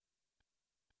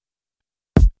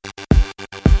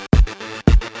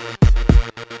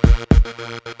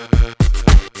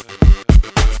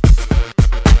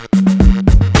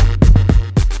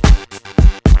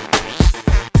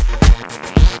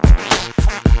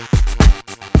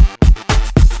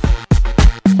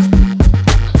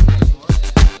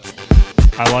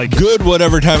like it. Good,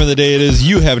 whatever time of the day it is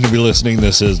you happen to be listening.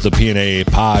 This is the P&A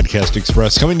Podcast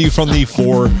Express coming to you from the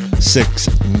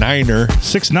 469er.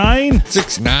 6'9"?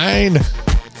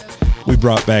 6'9". We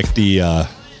brought back the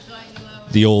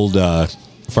old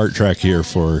fart track here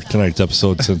for tonight's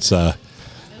episode since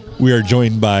we are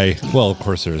joined by, well, of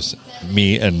course, there's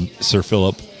me and Sir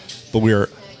Philip, but we are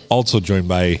also joined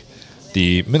by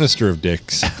the Minister of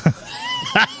Dicks.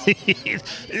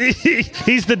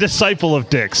 He's the disciple of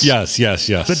Dicks. Yes.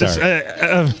 GHC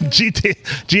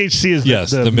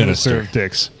is the minister of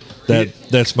Dicks.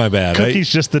 That's my bad. Cookie's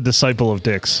just the disciple of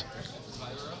Dicks.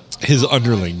 His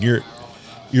underling. You're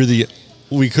the.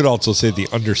 We could also say the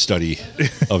understudy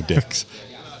of Dicks.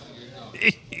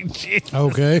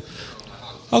 Okay.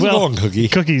 How's it going, Cookie?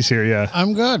 Cookie's here, yeah.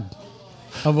 I'm good.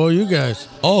 How about you guys?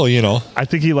 Oh, I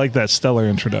think he liked that stellar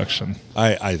introduction.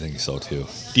 I think so too.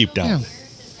 Deep down. Yeah.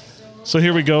 So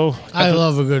here we go. I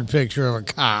love a good picture of a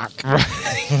cock.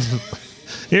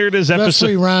 Here it is,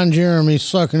 Especially episode. Ron Jeremy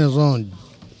sucking his own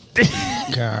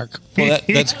cock. Well,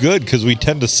 that's good because we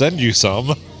tend to send you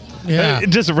some. Yeah.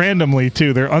 Just randomly,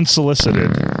 too. They're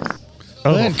unsolicited.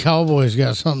 Well, that cowboy's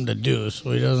got something to do so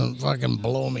he doesn't fucking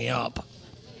blow me up.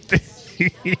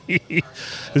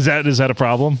 Is that a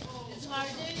problem?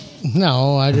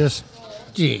 No, I just...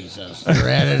 Jesus, they're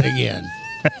at it again.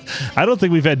 I don't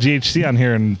think we've had GHC on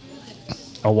here in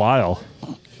a while.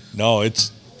 No,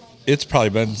 it's probably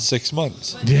been 6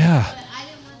 months. Yeah.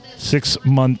 6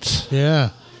 months. Yeah.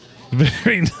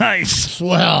 Very nice.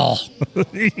 Swell.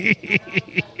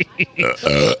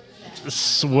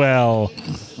 Swell.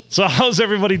 So how's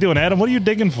everybody doing? Adam, what are you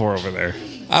digging for over there?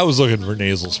 I was looking for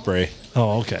nasal spray,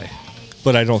 Oh, okay.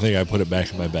 but I don't think I put it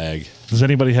back in my bag. Does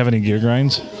anybody have any gear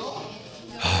grinds?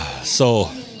 So,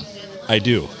 I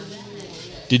do.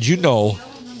 Did you know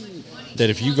that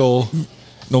if you go,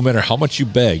 no matter how much you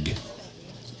beg,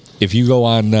 if you go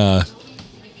on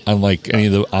like any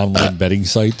of the online betting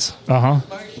sites,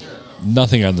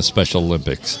 nothing on the Special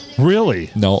Olympics.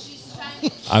 Really? No,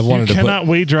 I wanted You to cannot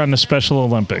wager on the Special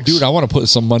Olympics. dude. I want to put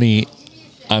some money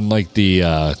on like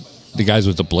the guys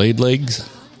with the blade legs.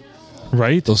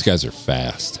 Right? Those guys are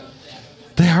fast.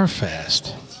 They are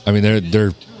fast. I mean,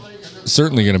 they're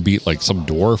certainly going to beat like some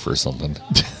dwarf or something.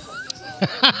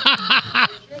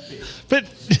 But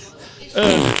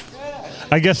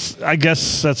I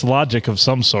guess that's logic of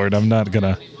some sort. I'm not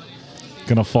gonna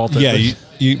fault it. Yeah,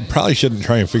 you probably shouldn't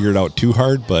try and figure it out too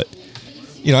hard, but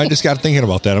I just got thinking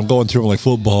about that. I'm going through like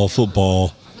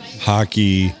football,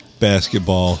 hockey,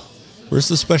 basketball. Where's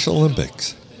the Special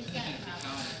Olympics?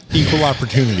 Equal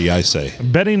opportunity, I say.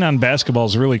 Betting on basketball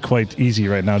is really quite easy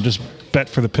right now. Just bet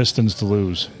for the Pistons to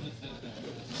lose.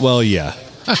 Well, yeah.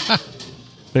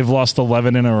 They've lost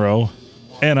 11 in a row.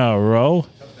 And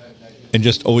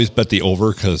just always bet the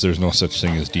over because there's no such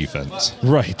thing as defense.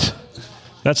 Right.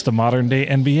 That's the modern day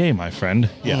NBA, my friend.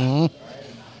 Yeah.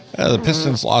 The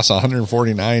Pistons lost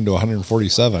 149 to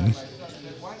 147.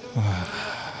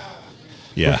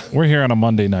 Yeah. We're here on a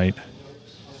Monday night.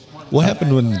 What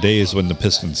happened when the days when the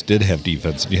Pistons did have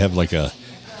defense and you have like a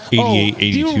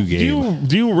 88-82 game?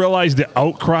 Do you realize the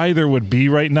outcry there would be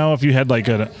right now if you had like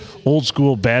an old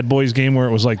school Bad Boys game where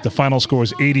it was like the final score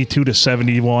was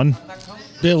 82-71?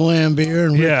 Bill Lambier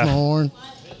and Rick Mahorn.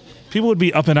 People would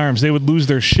be up in arms. They would lose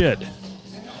their shit.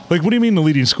 Like, what do you mean the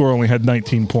leading scorer only had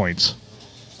 19 points?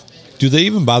 Do they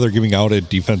even bother giving out a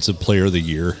Defensive Player of the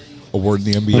Year award in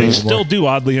the NBA? They still do,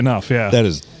 oddly enough, yeah. That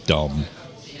is dumb.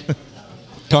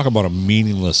 Talk about a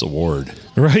meaningless award.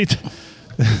 Right?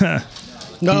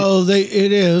 No,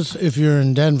 it is if you're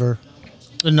in Denver.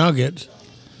 The Nuggets.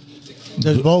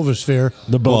 The Bovosphere.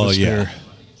 The Bovosphere. Well, yeah.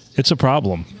 It's a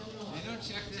problem.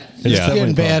 It's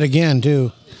getting bad again,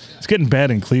 too. It's getting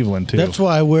bad in Cleveland, too. That's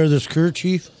why I wear this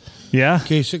kerchief. Yeah? In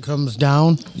case it comes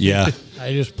down. Yeah.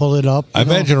 I just pull it up. I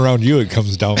imagine around you it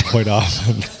comes down quite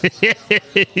often.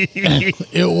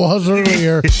 It was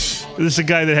earlier. This is a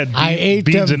guy that had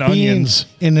beans and onions.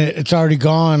 And it's already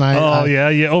gone.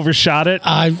 You overshot it?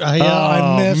 I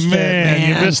missed it, man.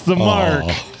 You missed the mark.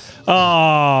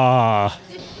 Ah.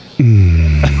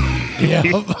 Yeah,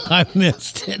 I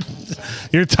missed it.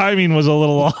 Your timing was a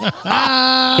little off.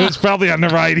 It was probably on the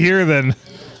ride here then.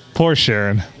 Poor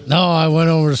Sharon. No, I went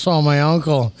over to saw my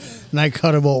uncle, and I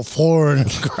cut about 4 in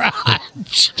his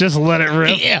garage. Just let it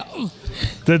rip? Yeah.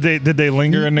 Did they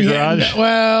linger in the garage?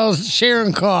 Well,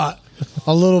 Sharon caught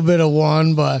a little bit of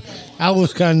one, but I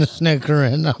was kind of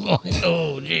snickering. I'm like,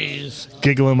 oh, jeez.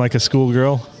 Giggling like a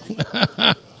schoolgirl?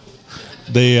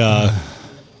 They,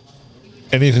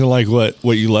 anything like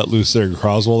what you let loose there in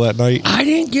Croswell that night? I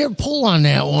didn't get pull on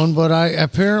that one, but I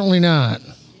apparently not.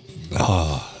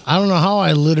 I don't know how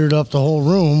I littered up the whole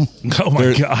room. Oh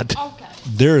my God.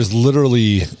 There is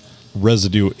literally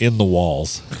residue in the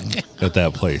walls at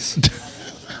that place.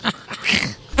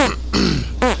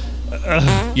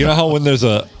 You know how when there's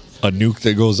a nuke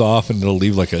that goes off and it'll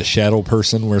leave like a shadow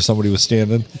person where somebody was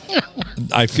standing?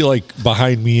 I feel like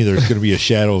behind me there's going to be a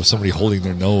shadow of somebody holding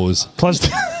their nose. Plus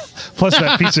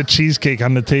that piece of cheesecake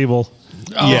on the table.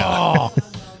 Yeah. Oh,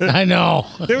 I know.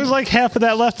 There was like half of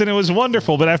that left, and it was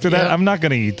wonderful. But after that, I'm not going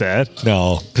to eat that.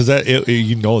 No, because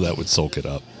that would soak it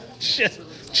up. Shit.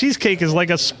 Cheesecake is like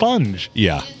a sponge.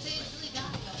 Yeah.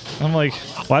 I'm like,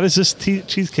 why does this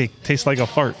cheesecake taste like a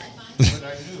fart?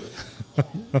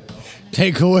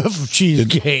 Take a whiff of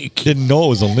cheesecake. Didn't know it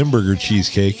was a Limburger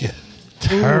cheesecake.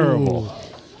 Terrible. Ooh.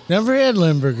 Never had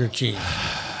Limburger cheese.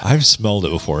 I've smelled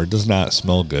it before. It does not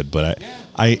smell good, but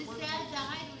I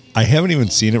haven't even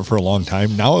seen it for a long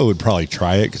time. Now I would probably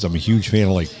try it because I'm a huge fan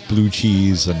of like blue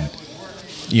cheese, and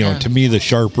to me the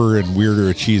sharper and weirder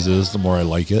a cheese is, the more I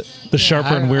like it. The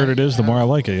sharper and weirder it is, the more I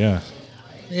like it. Yeah.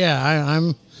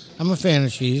 Yeah, I'm a fan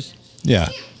of cheese. Yeah.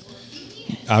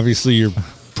 Obviously, you're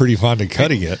pretty fond of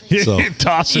cutting it. So You're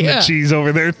tossing the cheese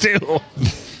over there too.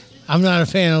 I'm not a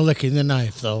fan of licking the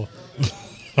knife, though.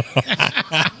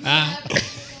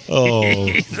 oh,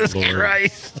 Jesus Lord.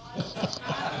 Christ.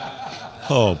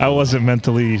 Oh, I wasn't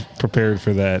mentally prepared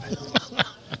for that.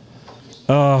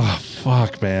 Oh,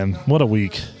 fuck, man. What a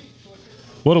week.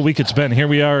 What a week it's been. Here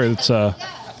we are. It's a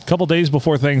couple days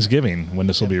before Thanksgiving when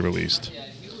this will be released.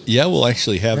 yeah, we'll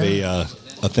actually have a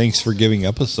Thanks for Giving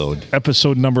episode.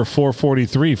 Episode number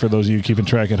 443 for those of you keeping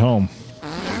track at home.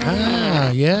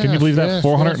 Yeah. Can you believe that? yes,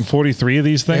 443 of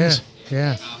these things?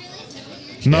 Yeah.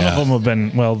 None Yeah. of them have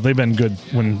been, well, they've been good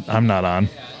when I'm not on.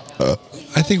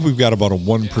 I think we've got about a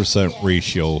 1%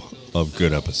 ratio of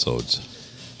good episodes.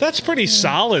 That's pretty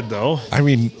solid, though. I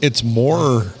mean, it's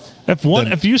more.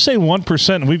 If you say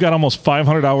 1%, we've got almost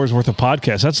 500 hours worth of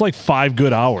podcasts. That's like 5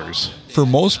 good hours. For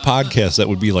most podcasts, that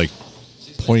would be like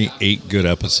 0.8 good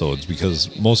episodes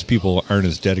because most people aren't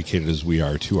as dedicated as we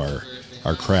are to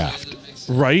our craft.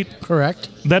 Right? Correct.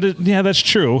 That's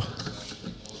true.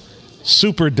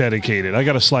 Super dedicated. I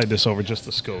got to slide this over just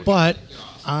the scope. But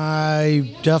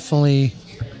I definitely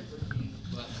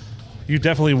You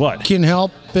definitely what? can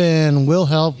help and will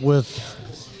help with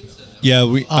Yeah,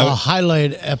 a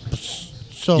highlight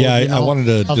episode. Yeah, I wanted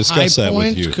to of discuss high that with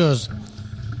points, you. Because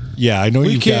yeah, I know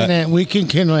we you've can got. we can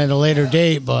kindle at a later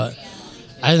date, but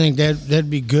I think that'd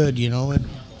be good. It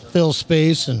fills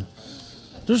space, and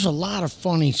there's a lot of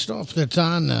funny stuff that's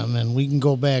on them, and we can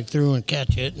go back through and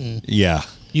catch it, and Yeah,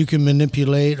 you can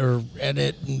manipulate or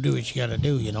edit and do what you got to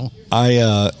do.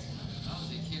 I'll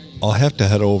have to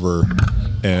head over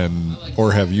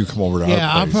or have you come over to our place.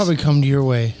 I'll probably come to your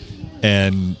way.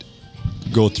 and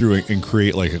go through it and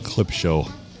create like a clip show.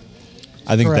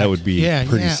 I think that would be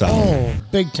pretty solid. Oh,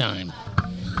 big time.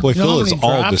 Boy, You know how Phil is many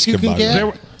all drops you can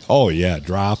discombobulated. get? Oh yeah,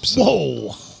 drops.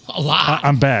 Whoa, a lot.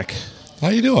 I'm back. How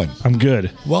you doing? I'm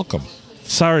good. Welcome.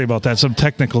 Sorry about that. Some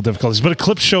technical difficulties, but a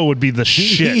clip show would be the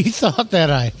He shit. thought that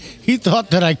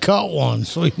I cut one,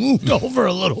 so he moved over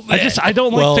a little bit. I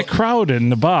don't Well- like the crowd in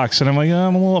the box, and I'm like,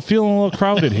 feeling a little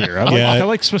crowded here. I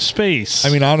like some space. I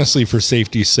mean, honestly, for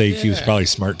safety's sake, he was probably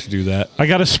smart to do that. I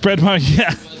got to spread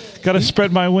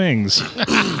my wings.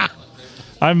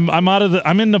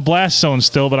 I'm in the blast zone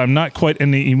still, but I'm not quite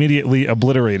in the immediately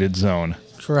obliterated zone.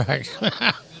 Correct.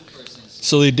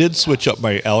 So they did switch up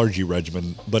my allergy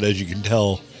regimen, but as you can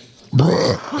tell,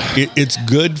 it's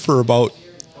good for about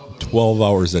 12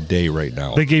 hours a day right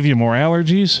now. They gave you more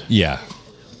allergies? Yeah.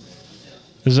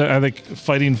 Are they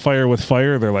fighting fire with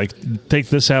fire? They're like, take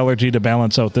this allergy to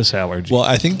balance out this allergy. Well,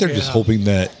 I think they're just hoping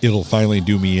that it'll finally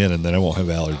do me in and then I won't have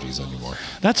allergies anymore.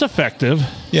 That's effective.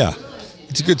 Yeah.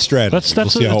 It's a good strategy. We'll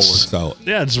see how it works out.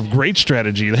 Yeah, it's a great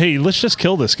strategy. Hey, let's just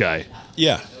kill this guy.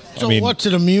 Yeah. So what's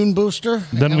an immune booster?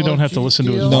 Then we don't have to listen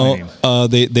to his Allergy No.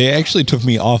 they actually took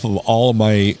me off of all of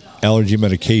my allergy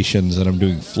medications, and I'm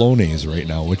doing Flonase right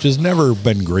now, which has never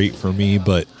been great for me,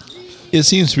 but it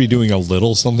seems to be doing a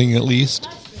little something at least.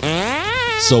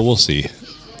 So we'll see.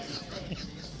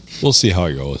 We'll see how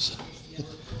it goes.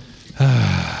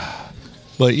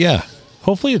 But yeah.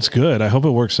 Hopefully it's good. I hope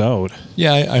it works out.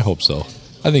 Yeah, I hope so.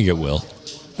 I think it will.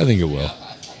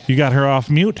 You got her off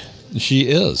mute? She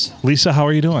is. Lisa, how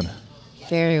are you doing?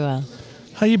 Very well.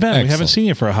 How you been? We haven't Excellent. seen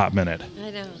you for a hot minute. I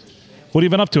know. What have you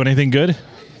been up to? Anything good?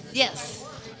 Yes.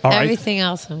 All right. Everything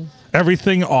awesome.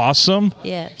 Everything awesome?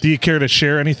 Yes. Do you care to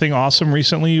share anything awesome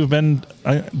recently you've been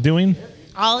doing?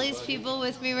 All these people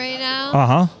with me right now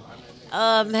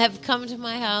Uh-huh. have come to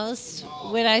my house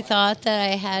when I thought that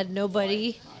I had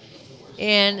nobody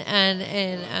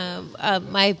and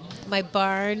my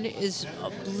barn is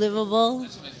livable.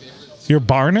 Your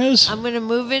barn is? I'm gonna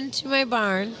move into my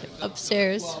barn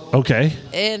upstairs Okay.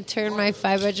 and turn my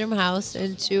 5-bedroom house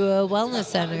into a wellness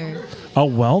center. A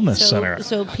wellness center.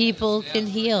 So people can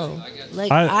heal,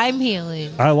 like I'm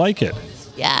healing. I like it.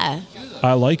 Yeah.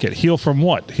 I like it. Heal from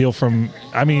what? Heal from,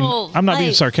 I mean, I'm not being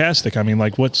life. sarcastic. I mean,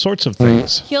 like, what sorts of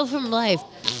things? Heal from life.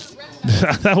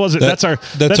 That wasn't, that's our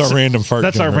random fart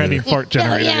That's generator. our random fart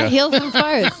generator. Yeah, heal from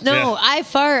farts. No, Yeah. I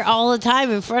fart all the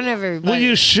time in front of everybody. Well,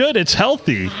 you should. It's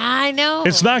healthy. I know.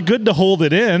 It's not good to hold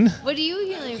it in. What are you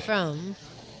healing from?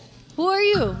 Who are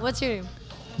you? What's your name?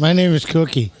 My name is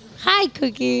Cookie. Hi,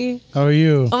 Cookie. How are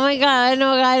you? Oh my God, I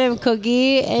know a guy named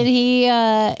Cookie, and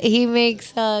he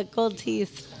makes gold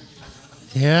teeth.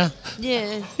 Yeah?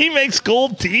 Yeah. He makes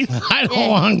gold teeth. I don't Yeah.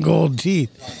 want gold teeth.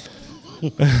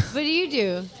 What do you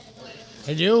do?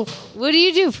 I do? What do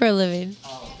you do for a living?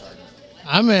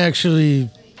 I'm actually,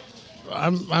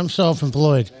 I'm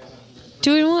self-employed.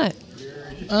 Doing what?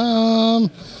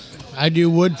 I do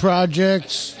wood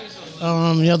projects.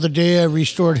 The other day I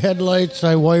restored headlights.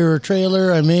 I wire a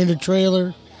trailer. I made a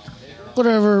trailer.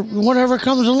 Whatever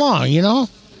comes along, you know?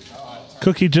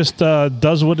 Cookie just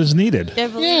does what is needed. I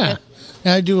believe Yeah. it.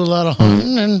 I do a lot of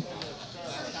hunting and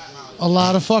a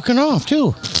lot of fucking off,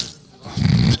 too.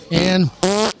 And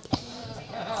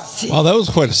Wow, that was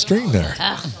quite a string there.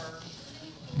 Ah,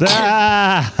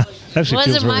 that shit feels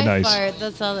Wasn't really my nice. fart.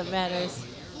 That's all that matters.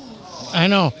 I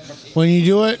know, when you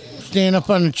do it, stand up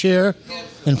on the chair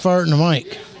and fart in the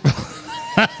mic.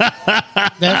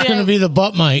 That's going to be the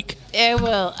butt mic. I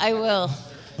will. I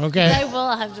Okay.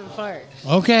 will have to fart.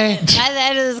 Okay. By the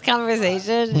end of this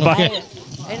conversation, Okay.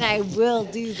 and I will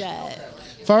do that.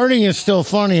 Farting is still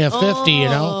funny at 50, you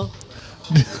know?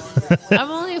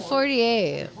 I'm only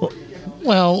 48.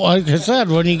 Well, like I said,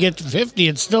 when you get to 50,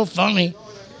 it's still funny.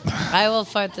 I will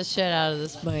fart the shit out of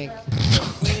this mic.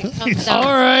 When it comes All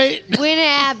down. right. When it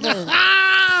happens.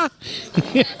 I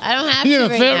don't have You're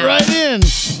to going to right fit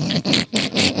now.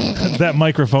 right in. That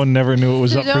microphone never knew it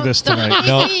was up for this tonight.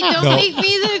 No, Don't no. make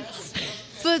me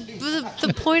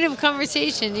the point of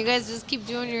conversation. You guys just keep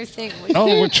doing your thing.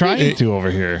 Oh, we're trying to over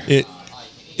here. It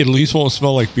at least won't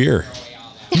smell like beer.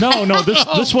 No,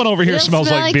 this one over here It'll smells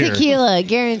smell like beer. tequila,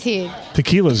 guaranteed.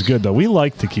 Tequila's good though. We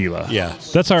like tequila. Yeah.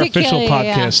 That's our official Tequila,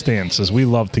 podcast yeah. stance. Is we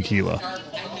love tequila.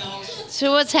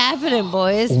 So what's happening,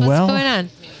 boys? What's Well- going on?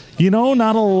 You know,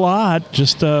 not a lot.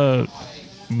 Just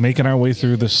making our way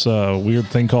through this weird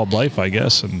thing called life, I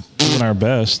guess, and doing our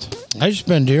best. I just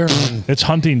been deer hunting. It's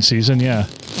hunting season, yeah.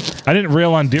 I didn't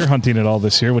rail on deer hunting at all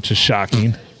this year, which is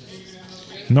shocking.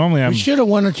 Normally, We should have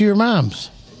went it to your mom's.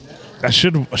 I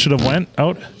should have went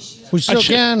out. We still I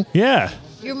should- can. Yeah.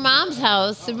 Your mom's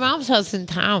house in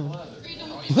town.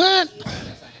 What?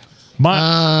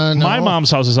 My No. my mom's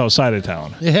house is outside of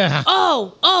town. Yeah.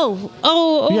 Oh,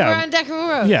 over Yeah. on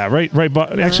Deckerville Road. Yeah,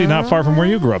 right. Actually, not far from where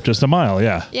you grew up, just a mile.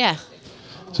 Yeah. Yeah.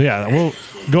 So yeah, we'll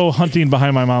go hunting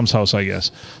behind my mom's house, I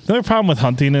guess. The only problem with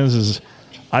hunting is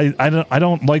I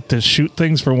don't like to shoot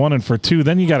things for one, and for two,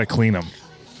 then you got to clean them.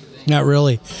 Not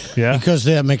really. Yeah. Because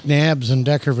they have McNabb's in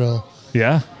Deckerville.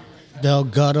 Yeah. They'll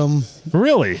gut them.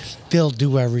 Really? They'll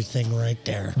do everything right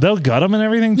there. They'll gut them and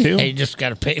everything too. Hey, you just got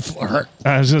to pay for it.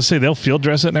 I was gonna say they'll field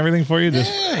dress it and everything for you.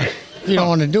 Just You don't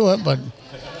want to do it, but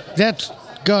that's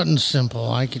gutting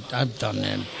simple. I've done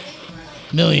that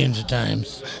millions of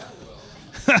times.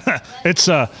 it's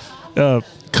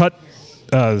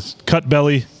cut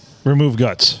belly, remove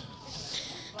guts.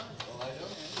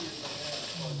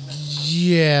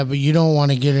 Yeah, but you don't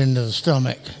want to get into the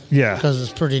stomach Yeah, because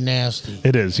it's pretty nasty.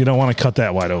 it is. You don't want to cut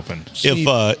that wide open.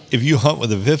 If you hunt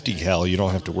with a 50 cal, you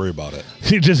don't have to worry about it.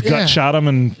 You just gut Yeah. shot them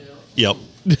and Yep.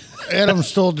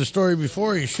 Adam's told the story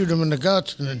before. You shoot him in the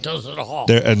guts, and it does it all.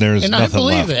 There's and I nothing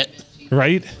believe left. it.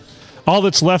 right. All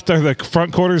that's left are the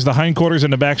front quarters, the hind quarters,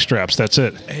 and the back straps. That's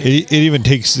it. It even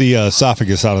takes the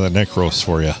esophagus out of the neck roast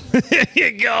for you. There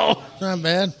you go. It's not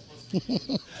bad.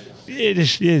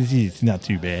 It's not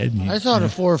too bad. I thought a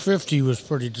 450 was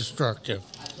pretty destructive.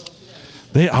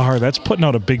 They are. That's putting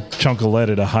out a big chunk of lead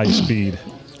at a high speed.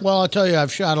 Well, I'll tell you,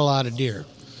 I've shot a lot of deer,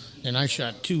 and I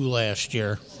shot 2 last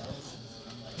year.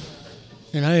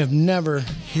 And I have never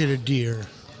hit a deer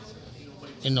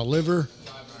in the liver,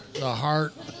 the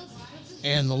heart,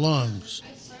 and the lungs.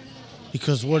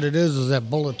 Because what it is that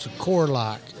bullet's a core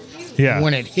lock. Yeah.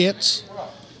 When it hits,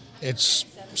 it's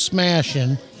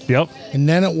smashing, Yep. and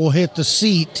then it will hit the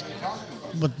seat.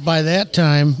 But by that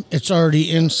time, it's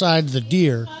already inside the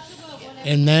deer.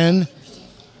 And then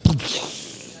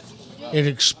it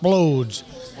explodes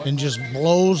and just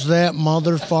blows that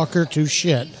motherfucker to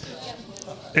shit.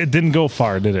 It didn't go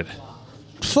far, did it?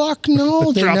 Fuck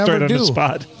no, they Dropped never right on do. the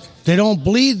spot. They don't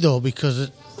bleed though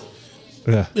because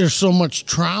Yeah. there's so much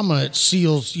trauma. It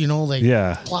seals.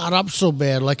 They clot up so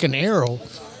bad like an arrow.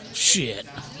 Shit.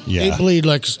 Yeah. They bleed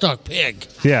like a stuck pig.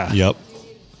 Yeah. Yep.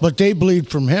 But they bleed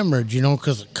from hemorrhage,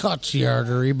 because it cuts the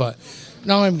artery. But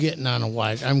now I'm getting on a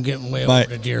wide. I'm getting way over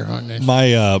to deer hunting.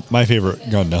 My favorite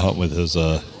gun to hunt with is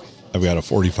I've got a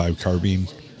 45 carbine,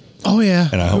 Oh yeah,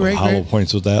 and I hunt with hollow great.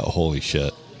 points with that. Holy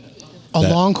shit! A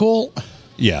long Colt.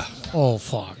 Yeah, Oh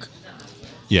fuck.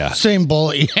 yeah. Same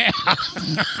bullet. Yeah.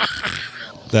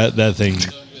 That thing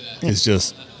is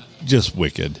just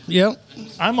wicked. Yep.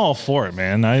 I'm all for it,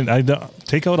 man. I don't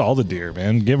take out all the deer,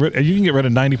 man. You can get rid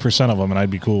of 90% of them, and I'd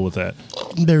be cool with that.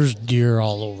 There's deer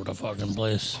all over the fucking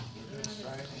place.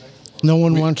 No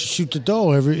one wants to shoot the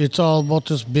doe. It's all about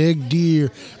this big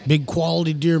deer, big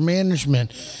quality deer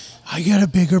management. I got a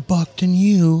bigger buck than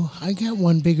you. I got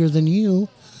one bigger than you.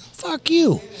 Fuck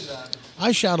you.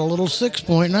 I shot a little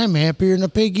 6-point, and I'm happier than a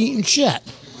pig eating shit.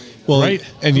 Well, Right.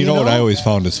 and you know what I always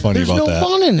found is funny There's about no that.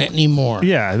 fun in it anymore.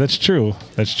 Yeah, that's true.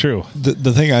 That's true.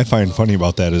 The thing I find funny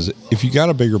about that is if you got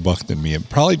a bigger buck than me, it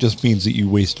probably just means that you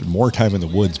wasted more time in the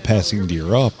woods passing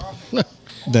deer up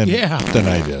than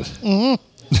I did.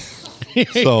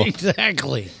 So,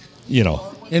 Exactly.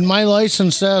 And my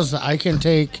license says I can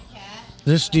take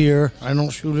this deer. I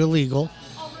don't shoot illegal.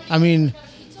 I mean,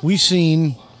 we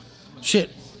seen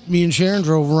shit. Me and Sharon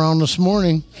drove around this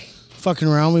morning, fucking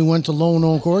around. We went to Lone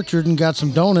Oak Orchard and got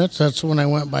some donuts. That's when I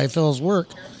went by Phil's work.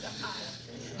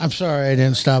 I'm sorry I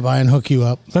didn't stop by and hook you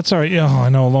up. That's all right. Yeah, I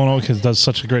know Lone Oak does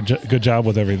such a good job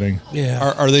with everything.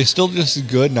 Yeah. are they still just as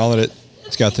good now that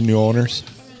it's got the new owners?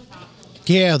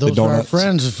 Yeah, those are our donuts.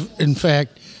 friends. In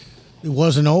fact, it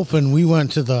wasn't open. We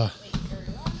went to the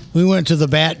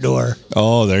bat door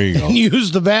Oh, there you go. and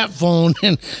used the bat phone,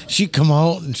 and she come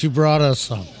out and she brought us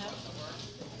some.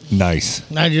 Nice.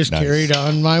 And I just Nice. carried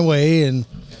on my way, and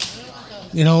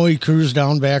we cruised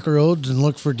down back roads and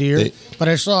looked for deer. But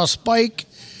I saw a spike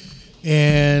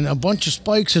and a bunch of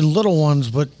spikes and little ones.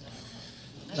 But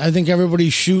I think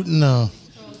everybody's shooting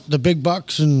the big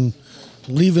bucks and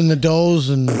leaving the does,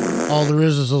 and all there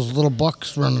is those little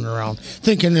bucks running around,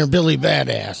 thinking they're Billy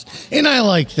Badass. And I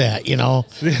like that,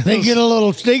 They get a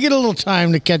little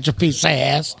time to catch a piece of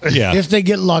ass. Yeah. If they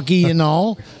get lucky, I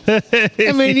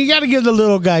mean, you got to give the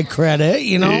little guy credit,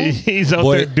 He's out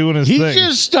Boy, there doing his He's thing.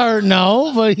 just starting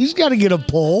out, but he's got to get a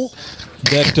pull.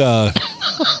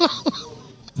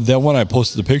 That one I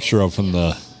posted the picture of from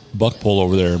the buck pull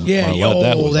over there. Yeah,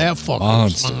 that was that a fucking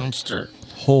monster.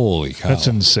 Holy cow! That's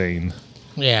insane.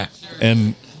 Yeah.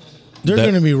 And They're that-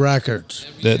 going to be records.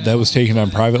 that was taken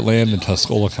on private land in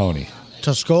Tuscola County.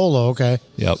 Tuscola, okay.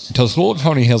 Yep. Tuscola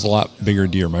County has a lot bigger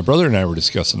deer. My brother and I were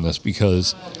discussing this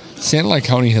because Sand Lake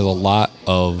County has a lot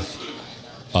of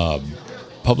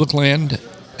public land,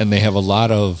 and they have a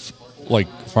lot of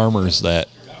farmers that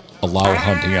allow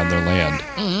hunting on their land.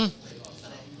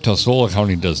 Mm-hmm. Tuscola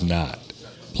County does not.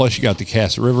 Plus, you got the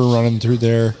Cass River running through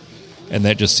there, and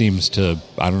that just seems to,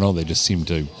 I don't know, they just seem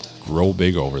to grow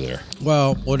big over there.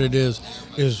 Well, what it is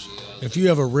if you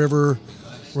have a river,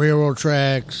 railroad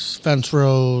tracks, fence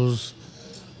rows,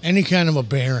 any kind of a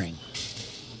bearing,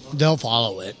 they'll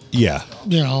follow it. Yeah.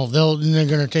 They're going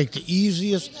to take the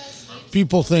easiest.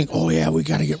 People think, oh yeah, we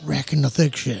got to get wrecking the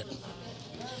thick shit.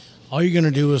 All you're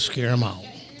going to do is scare them out.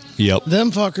 Yep.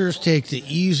 Them fuckers take the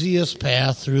easiest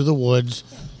path through the woods,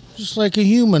 just like a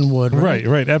human would.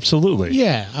 Right, absolutely.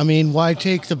 Yeah, I mean, why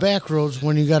take the back roads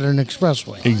when you got an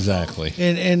expressway? Exactly.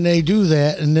 And they do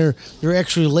that, and they're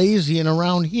actually lazy. And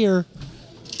around here,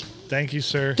 Thank you,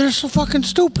 sir. they're so fucking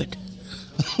stupid.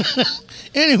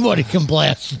 Anybody can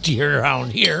blast a deer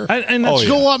around here. And Let's that's,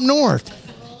 go up north.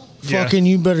 Yeah. Fucking,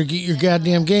 you better get your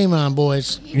goddamn game on,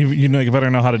 boys. you better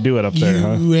know how to do it up there,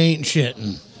 huh? You ain't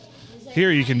shitting. Here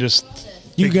you can just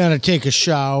You got to take a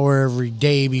shower every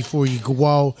day before you go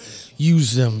out.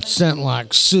 Use them scent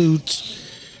lock suits.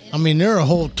 I mean, they're a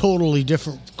whole totally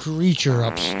different creature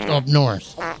up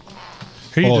north.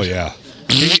 Here you Oh, just, yeah.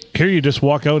 Here you just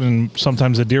walk out, and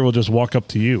sometimes the deer will just walk up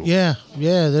to you. Yeah,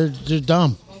 they're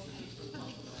dumb.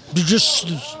 They're just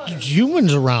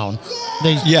humans around.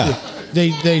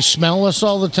 They smell us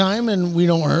all the time, and we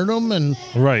don't hurt them, and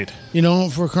Right.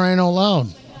 if we're crying out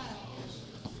loud.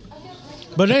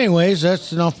 But anyways,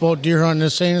 that's enough about deer hunting.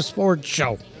 This ain't a sports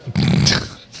show.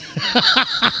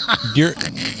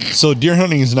 Deer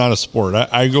hunting is not a sport.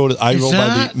 I go by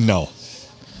not? no.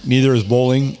 Neither is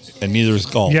bowling and neither is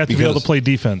golf. You have to be able to because- play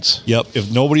defense. Yep.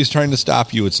 If nobody's trying to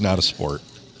stop you, it's not a sport.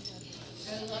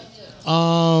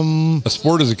 A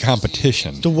sport is a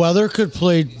competition. The weather could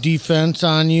play defense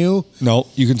on you. No,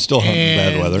 you can still hunt in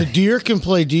bad weather. The deer can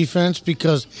play defense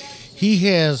because he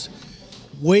has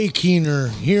way keener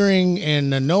hearing,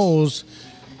 and the nose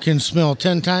can smell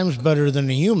 10 times better than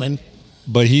a human.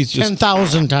 But he's just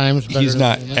 10,000 times better. He's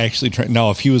not than a human. actually trying. Now,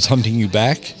 if he was hunting you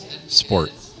back,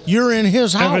 sport. You're in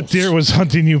his house. If a deer was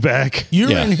hunting you back.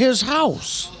 You're Yeah. in his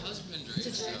house.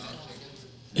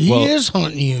 He Well- is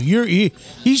hunting you.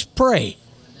 He's prey.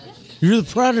 You're the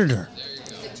predator.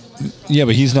 Yeah,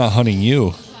 but he's not hunting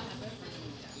you.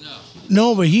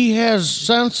 No, but he has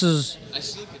senses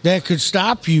that could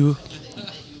stop you.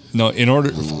 No, in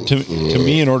order to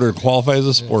me, in order to qualify as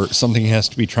a sport, something has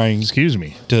to be trying Excuse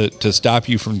me. to stop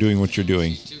you from doing what you're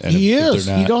doing. And He if is.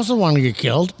 they're He not, doesn't want to get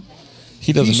killed.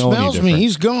 he doesn't He know any smells different. me.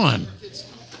 He's gone.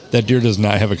 That deer does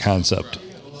not have a concept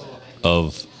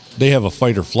of. They have a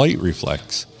fight or flight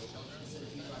reflex.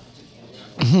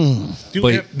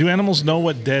 Do animals know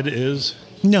what dead is?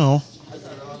 No.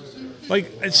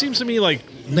 Like, it seems to me like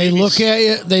They look at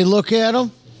you. They look at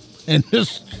them, and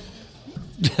just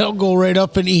they'll go right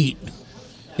up and eat.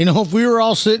 You know, if we were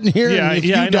all sitting here Yeah, and if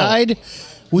yeah, I you know. died,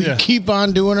 we'd Yeah. keep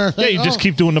on doing our thing. Yeah, you just Oh,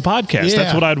 keep doing the podcast. Yeah.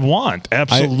 That's what I'd want.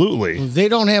 Absolutely. They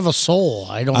don't have a soul.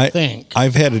 I don't think.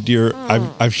 I've had a deer.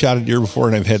 I've shot a deer before,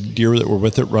 and I've had deer that were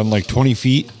with it run like 20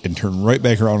 feet and turn right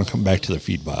back around and come back to the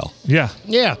feed pile. Yeah.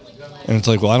 Yeah. And it's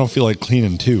like, well, I don't feel like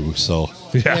cleaning too, so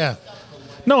Yeah. Yeah.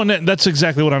 No, and that's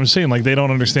exactly what I'm saying. Like, they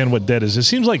don't understand what dead is. It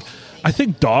seems like, I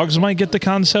think dogs might get the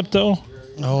concept, though.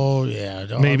 Oh yeah.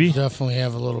 Dogs Maybe. definitely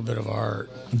have a little bit of heart.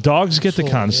 Dogs get the So,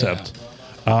 concept.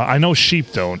 I know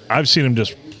sheep don't. I've seen them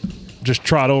just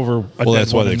trot over a well, dead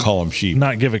that's why one they and call them sheep.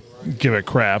 not give it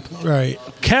crap. Right.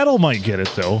 Cattle might get it,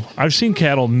 though. I've seen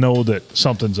cattle know that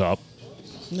something's up.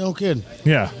 No kidding.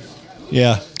 Yeah.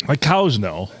 Yeah, Like cows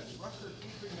know.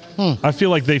 I feel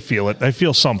like they feel it. They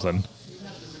feel something.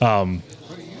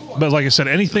 But like I said,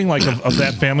 anything like of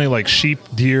that family, like sheep,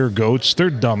 deer, goats, they're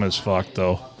dumb as fuck,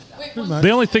 though.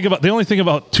 They only think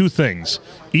about two things: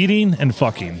 eating and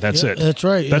fucking. That's Yeah, it. that's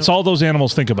right, That's yeah. all those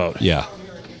animals think about. yeah.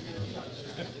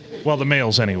 Well, the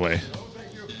males anyway.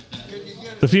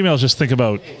 The females just think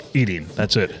about eating.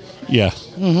 That's it. Yeah.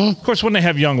 Of course, when they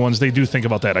have young ones, they do think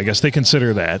about that. I guess they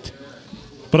consider that.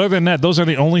 But other than that, those are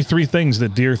the only three things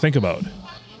that deer think about.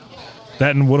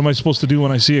 That and what am I supposed to do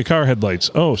when I see a car headlights?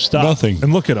 Oh, stop. Nothing.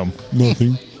 And look at them.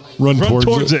 Nothing. Run Run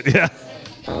towards it.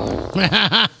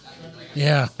 Yeah.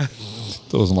 Yeah.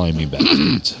 Those limey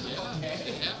bastards.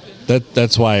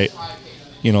 That's why,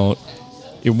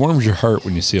 it warms your heart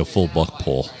when you see a full buck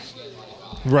pole.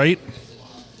 Right?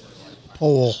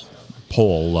 Pole.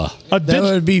 Pole. That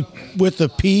would be with the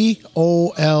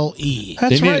POLE. That's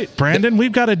They need- right, Brandon.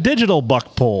 We've got a digital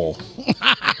buck pole.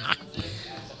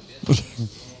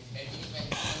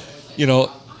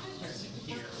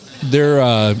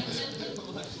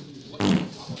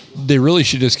 They really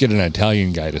should just get an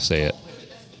Italian guy to say it.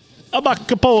 A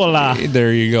baccapola.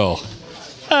 There you go.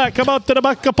 Come out to the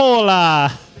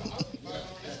baccapola.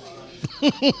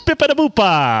 Pippa da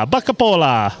boopa.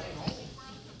 Baccapola.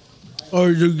 Or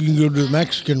you can go to the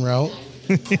Mexican route.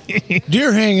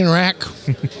 Deer hanging rack.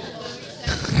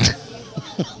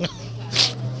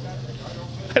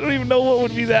 I don't even know what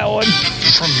would be that one.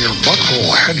 From your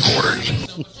butthole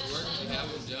headquarters.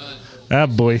 Ah,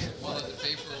 boy.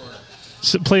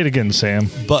 Play it again, Sam.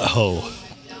 Butthole.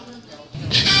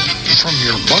 From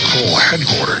your butthole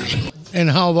headquarters. And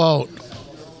how about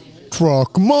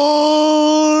Truck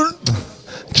Month?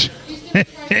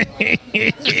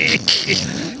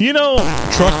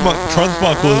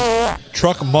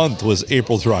 Truck month was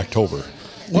April through October.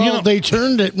 Well, they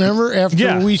turned it, remember? After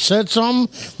Yeah. we said something,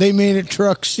 they made it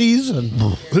truck season.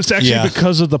 It's actually Yeah.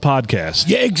 because of the podcast.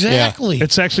 Yeah, exactly.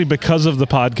 It's actually because of the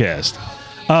podcast.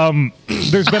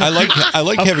 There's been I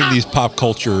like having these pop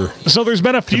culture. So there's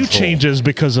been a few Control. changes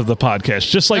because of the podcast.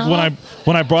 Just like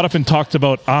when I brought up and talked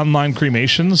about online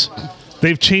cremations,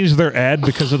 they've changed their ad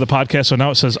because of the podcast. So now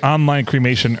it says online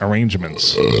cremation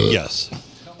arrangements. Yes.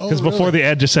 Because before the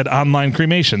ad just said online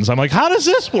cremations. I'm like, how does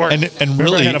this work? And Remember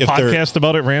really, I had a if they're- podcast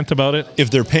about it, rant about it. If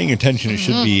they're paying attention, it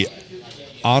should be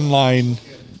online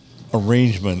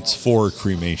arrangements for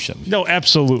cremation. No,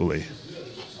 absolutely.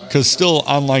 Because still,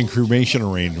 online cremation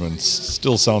arrangements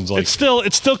still sounds like It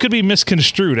still could be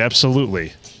misconstrued.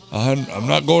 Absolutely. I'm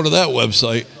not going to that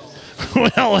website.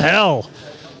 Well, hell.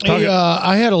 Hey,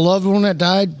 I had a loved one that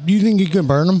died. Do you think you can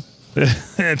burn them?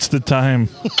 It's the time.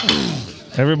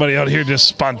 Everybody out here just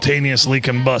spontaneously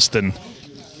combusting.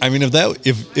 I mean,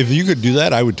 if you could do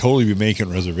that, I would totally be making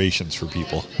reservations for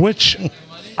people. Which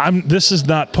This is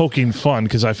not poking fun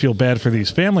because I feel bad for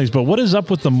these families, but what is up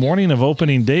with the morning of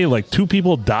opening day? Like 2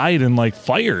 people died in like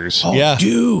fires. Oh, Yeah.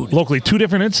 dude. Locally, 2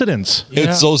 different incidents.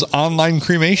 It's those online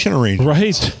cremation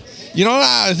arrangements. Right. You know what?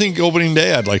 I think opening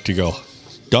day I'd like to go.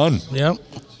 Done. Yep.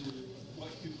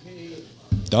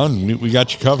 Done. We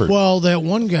got you covered. Well, that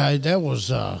one guy, that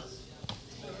was a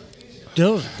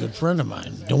good friend of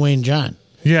mine, Dwayne John.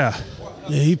 Yeah.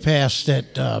 He passed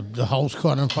at the house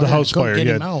caught on fire. The house Couldn't fire. get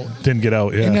him Yeah. out. Didn't get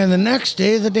out. Yeah. And then the next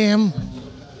day, the damn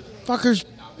fuckers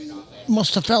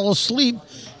must have fell asleep.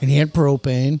 And he had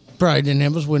propane. Probably didn't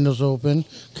have his windows open.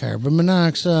 Carbon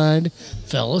monoxide.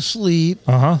 Fell asleep.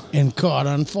 And caught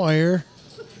on fire.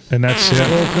 And that's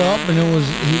Woke up and it was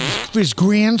his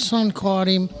grandson caught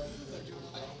him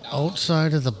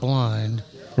outside of the blind,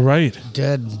 right.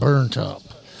 dead, burnt up.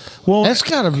 Well, That's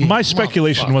gotta be my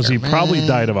speculation was he motherfucker, probably man.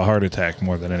 died of a heart attack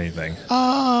more than anything.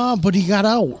 But he got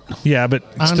out. Yeah, but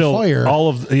On still, fire. all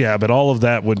of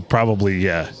that would probably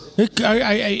Yeah. But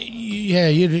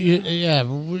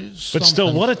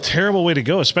still, what a terrible way to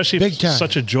go, especially Big if time.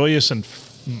 such a joyous and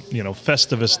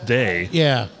festivus day,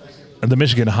 Yeah, the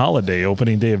Michigan holiday,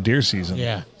 opening day of deer season.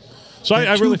 yeah. So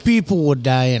I Two really people would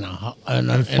die in a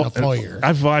fire.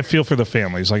 I feel for the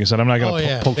families. Like I said, I'm not going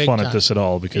to poke big fun time. at this at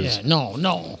all because Yeah,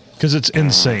 no. it's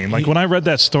insane. Like when I read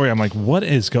that story, I'm like, what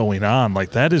is going on?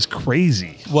 Like that is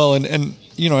crazy. Well, and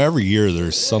every year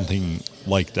there's something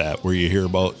like that where you hear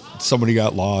about somebody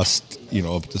got lost,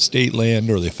 up the state land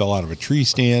or they fell out of a tree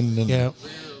stand. And, Yeah.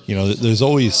 there's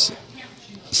always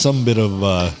some bit of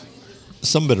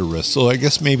risk. So I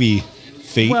guess maybe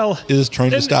fate is trying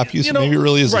to and, stop you. So maybe it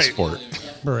really is right. a sport.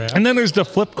 Correct. And then there's the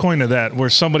flip coin of that where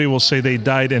somebody will say they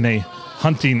died in a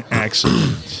hunting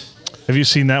accident. Have you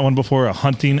seen that one before? A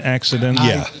hunting accident?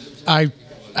 Yeah.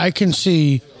 I can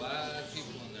see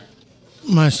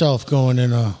myself going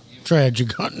in a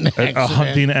tragic hunting accident. A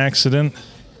hunting accident?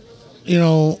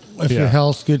 If your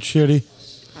health gets shitty.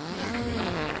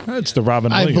 That's the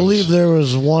Robin I Williams. believe there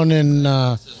was one in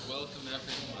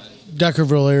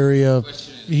Deckerville area.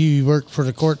 He worked for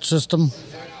the court system.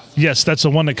 Yes, that's the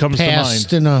one that comes Passed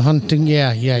to mind. in a hunting.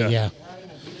 Yeah.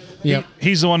 Yep.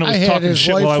 He's the one that I was had talking his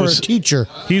shit wife while I for was. a teacher.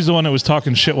 He's the one that was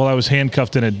talking shit while I was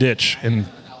handcuffed in a ditch and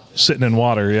sitting in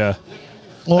water. Yeah.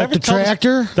 Well, Did I ever the tell this-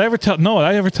 tractor. Did I ever tell? No, did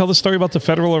I ever tell the story about the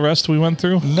federal arrest we went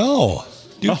through? No.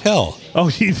 Do tell. Oh,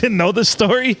 you didn't know this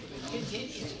story?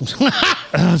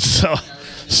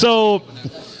 So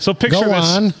picture Go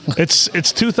this. on.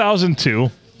 It's 2002.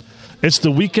 It's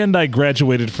the weekend I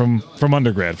graduated from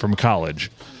undergrad, from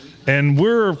college. And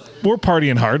we're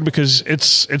partying hard because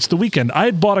it's the weekend. I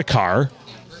had bought a car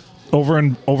over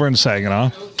in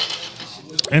Saginaw,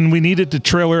 and we needed to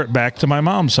trailer it back to my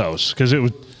mom's house because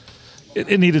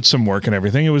it needed some work and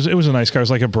everything. It was a nice car. It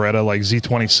was like a Beretta, like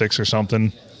Z26 or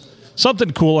something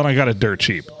cool, and I got it dirt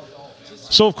cheap.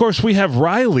 So of course we have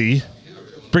Riley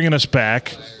bringing us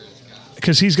back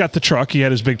because he's got the truck. He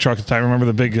had his big truck at the time. Remember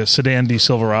the big sedan D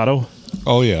Silverado?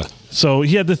 Oh, yeah. So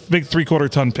he had the big 3/4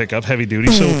 ton pickup, heavy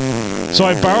duty. So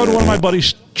I borrowed one of my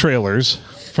buddy's trailers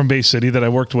from Bay City that I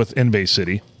worked with in Bay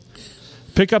City.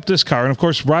 Pick up this car, and of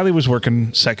course Riley was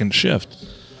working second shift,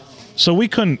 so we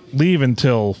couldn't leave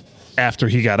until after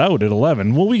he got out at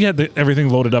 11. Well, we had everything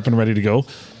loaded up and ready to go.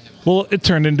 Well, it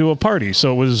turned into a party.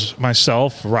 So it was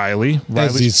myself, Riley's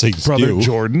these things brother do.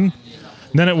 Jordan.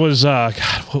 And then it was God,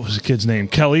 what was the kid's name?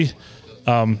 Kelly,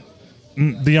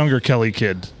 the younger Kelly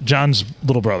kid, John's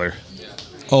little brother.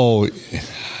 Oh,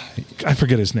 I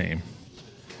forget his name.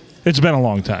 It's been a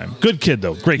long time. Good kid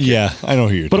though, great kid. yeah. I know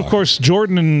who you're But talking. of course,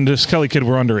 Jordan and this Kelly kid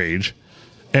were underage.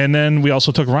 And then we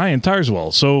also took Ryan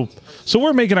Tarswell. So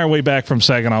we're making our way back from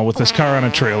Saginaw with this car on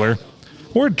a trailer.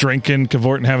 We're drinking,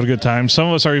 cavorting, having a good time. Some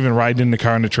of us are even riding in the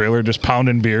car in the trailer, just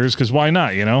pounding beers, because why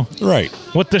not, Right.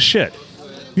 What the shit?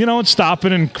 And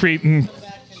stopping and creating,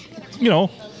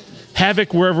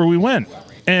 havoc wherever we went.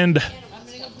 And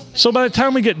so by the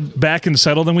time we get back and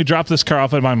settled, and we drop this car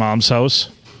off at my mom's house,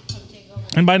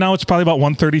 and by now it's probably about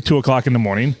 1:30, 2 o'clock in the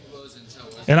morning.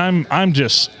 And I'm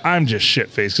just shit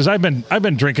faced because I've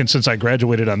been drinking since I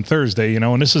graduated on Thursday,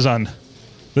 and this is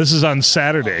on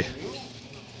Saturday.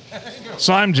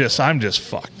 So I'm just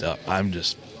fucked up. I'm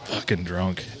just fucking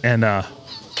drunk. And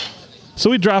so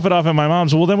we drop it off at my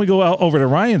mom's. Well, then we go out over to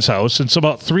Ryan's house. It's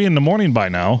about 3 in the morning by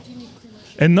now.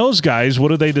 And those guys, what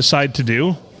do they decide to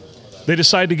do? They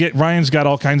decide to get, Ryan's got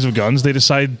all kinds of guns. They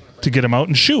decide to get him out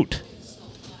and shoot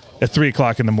at 3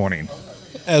 o'clock in the morning.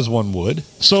 As one would.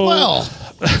 So,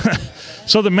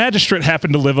 so the magistrate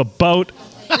happened to live about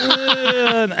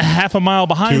half a mile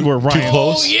behind where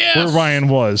Ryan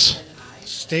was.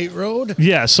 State road.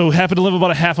 Yeah, so happened to live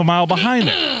about a half a mile behind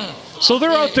it. So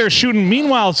they're out there shooting.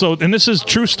 Meanwhile, and this is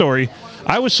true story,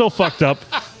 I was so fucked up.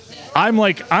 I'm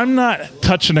like, I'm not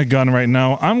touching a gun right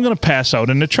now. I'm going to pass out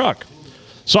in the truck.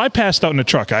 So I passed out in the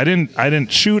truck. I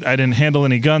didn't shoot. I didn't handle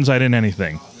any guns. I didn't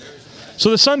anything. So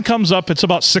the sun comes up. It's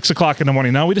about 6 o'clock in the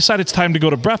morning now. We decide it's time to go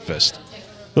to breakfast.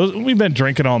 We've been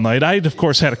drinking all night. I, of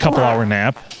course, had a couple-hour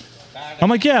nap. I'm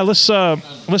like, yeah, let's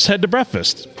head to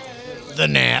breakfast. The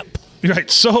nap. Right.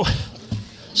 So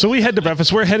we head to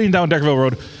breakfast. We're heading down Deckerville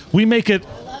Road. We make it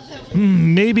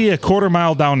maybe a quarter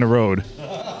mile down the road.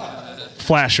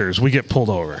 Flashers. We get pulled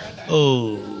over.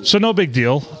 Oh. So no big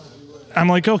deal. I'm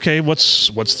like, okay, what's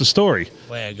the story?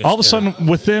 All of a sudden,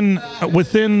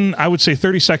 within I would say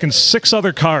 30 seconds, 6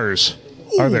 other cars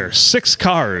are there. 6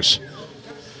 cars.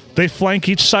 They flank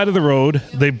each side of the road.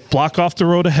 They block off the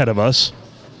road ahead of us,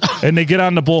 and they get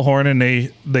on the bullhorn and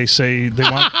they say they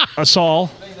want us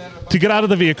all to get out of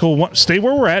the vehicle, stay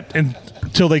where we're at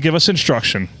until they give us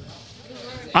instruction.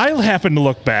 I happen to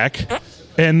look back,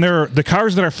 and the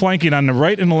cars that are flanking on the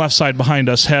right and the left side behind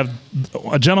us have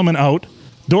a gentleman out.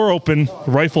 Door open,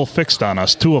 rifle fixed on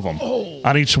us, 2 of them,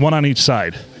 one on each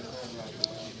side.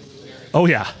 Oh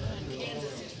yeah,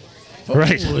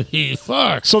 right. Holy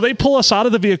fuck! So they pull us out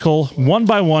of the vehicle one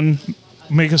by one,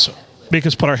 make us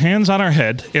put our hands on our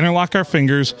head, interlock our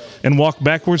fingers, and walk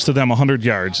backwards to them 100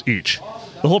 yards each.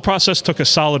 The whole process took a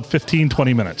solid 15,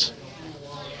 20 minutes.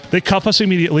 They cuff us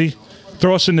immediately,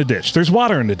 throw us in the ditch. There's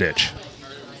water in the ditch.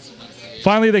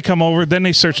 Finally, they come over. Then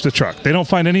they search the truck. They don't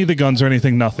find any of the guns or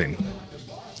anything. Nothing.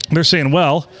 They're saying,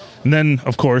 well, and then,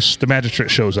 of course, the magistrate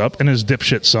shows up and his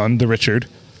dipshit son, the Richard.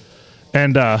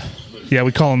 And, yeah,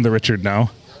 we call him the Richard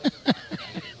now.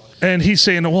 And he's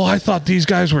saying, well, I thought these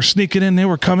guys were sneaking in. They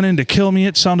were coming in to kill me.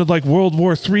 It sounded like World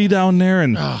War III down there.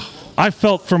 And I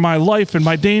felt for my life and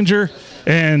my danger.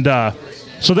 And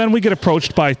so then we get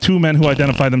approached by 2 men who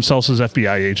identify themselves as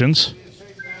FBI agents.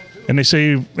 And they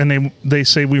say,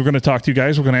 we were going to talk to you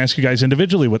guys. We're going to ask you guys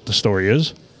individually what the story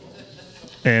is.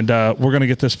 And we're going to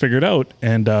get this figured out.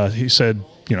 And he said,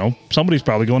 somebody's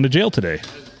probably going to jail today.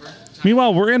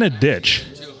 Meanwhile, we're in a ditch.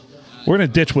 We're in a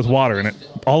ditch with water in it.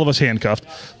 All of us handcuffed.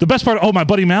 The best part, my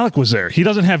buddy Malik was there. He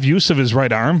doesn't have use of his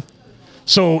right arm.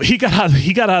 So he got out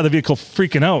of the vehicle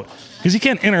freaking out because he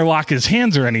can't interlock his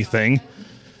hands or anything.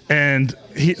 And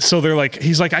he's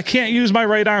like, I can't use my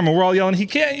right arm. And we're all yelling, he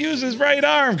can't use his right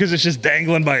arm because it's just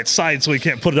dangling by its side so he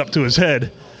can't put it up to his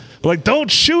head. We're like,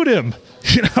 don't shoot him.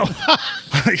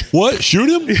 Like, what? Shoot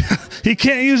him? He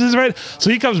can't use his right. So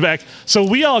he comes back. So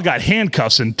we all got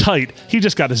handcuffs and tight. He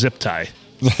just got a zip tie.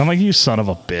 I'm like, you son of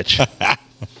a bitch.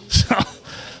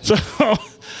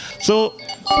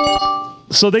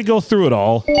 So they go through it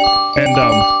all, and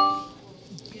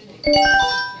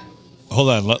hold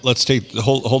on. Let's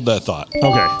hold that thought.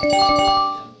 Okay.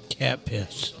 Cat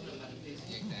piss.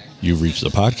 You've reached the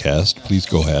podcast. Please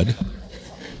go ahead.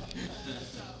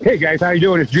 Hey guys, how you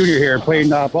doing? It's Junior here, playing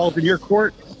balls in your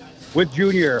court with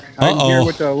Junior. I'm here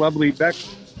with the lovely Beck,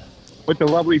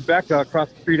 across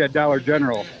the street at Dollar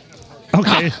General.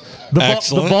 Okay,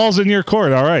 the ball's in your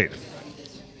court. All right.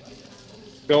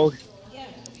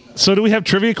 So do we have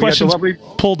trivia questions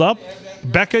pulled up?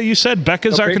 Becca, you said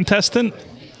Becca's our contestant?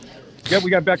 Yeah,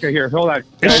 we got Becca here. Hold on.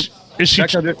 Is she?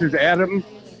 Becca, this is Adam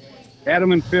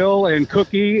and Phil and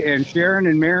Cookie and Sharon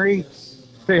and Mary.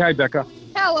 Say hi, Becca.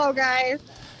 Hello, guys.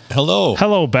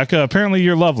 Hello, Becca. Apparently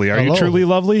you're lovely. Are you truly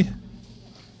lovely?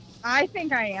 I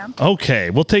think I am. Okay,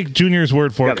 we'll take Junior's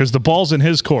word for it because the ball's in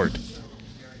his court.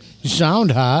 You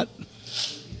sound hot.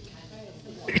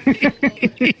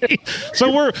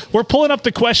 So we're pulling up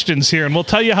the questions here, and we'll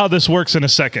tell you how this works in a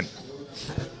second.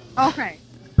 Okay.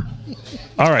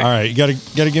 All right. You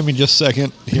gotta give me just a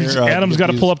second here. Adam's got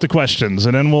to pull up the questions,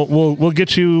 and then we'll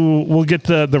get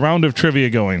the round of trivia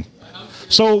going.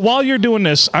 So while you're doing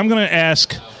this, I'm going to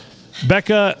ask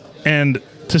Becca, and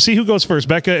to see who goes first,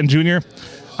 Becca and Junior,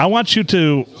 I want you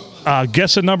to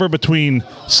guess a number between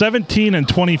 17 and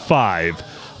 25.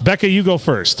 Becca, you go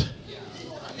first.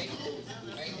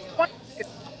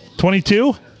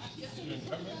 22?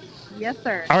 Yes,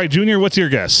 sir. All right, Junior, what's your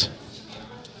guess?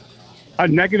 A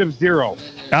 -0.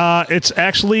 It's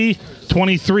actually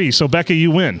 23, so Becca,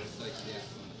 you win.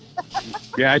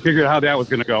 Yeah, I figured how that was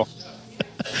going to go.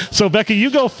 So, Becca, you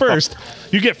go first.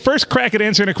 You get first crack at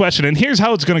answering a question, and here's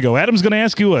how it's going to go. Adam's going to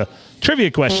ask you a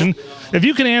trivia question. If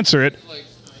you can answer it,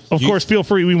 of course, feel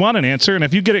free. We want an answer, and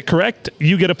if you get it correct,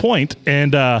 you get a point.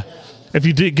 And if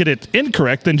you did get it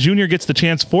incorrect, then Junior gets the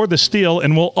chance for the steal,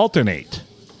 and we'll alternate.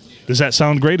 Does that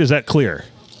sound great? Is that clear?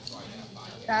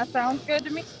 That sounds good to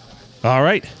me. All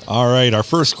right. Our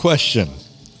first question.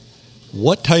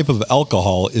 What type of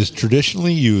alcohol is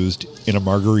traditionally used in a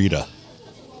margarita?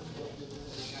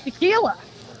 Tequila.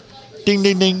 Ding,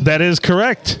 ding, ding. That is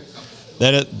correct.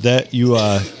 That you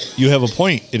have a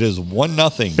point. It is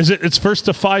 1-0. Is it? It's first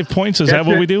to 5 points. Is that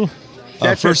what we do?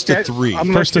 First to 3.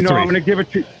 First to 3. I'm going to give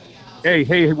it to.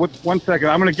 Hey, 1 second.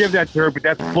 I'm going to give that to her, but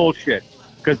that's bullshit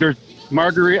because there's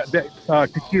margarita,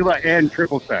 tequila, and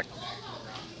triple sec.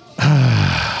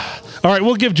 All right,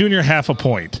 we'll give Junior half a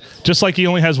point, just like he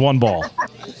only has one ball.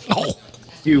 Oh,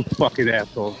 You fucking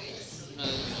asshole.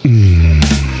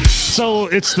 So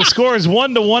it's the score is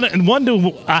 1-1 and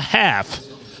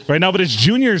 1.5 right now, but it's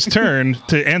Junior's turn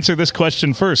to answer this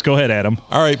question first. Go ahead, Adam.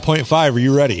 all right. 0.5. Are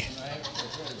you ready?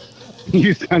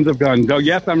 You sons of guns. Oh,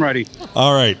 yes, I'm ready.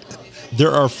 All right.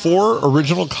 There are 4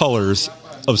 original colors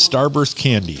of Starburst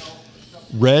candy: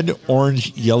 red,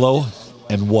 orange, yellow,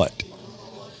 and what?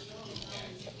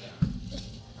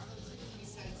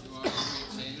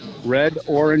 Red,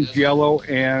 orange, yellow,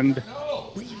 and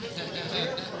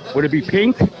would it be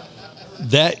pink?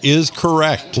 That is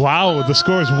correct. Wow, the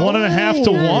score is 1.5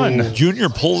 to 1. Junior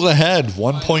pulls ahead,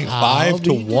 1.5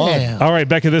 to 1. Damn. All right,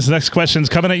 Becca, this next question's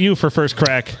coming at you for first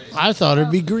crack. I thought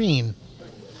it'd be green.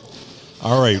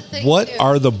 All right. What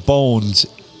are the bones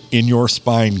in your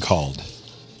spine called?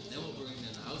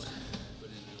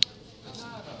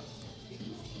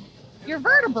 Your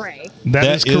vertebrae. That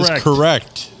is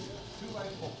correct.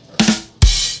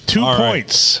 2 All right.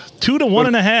 points. 2 to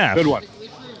 1.5. Good one.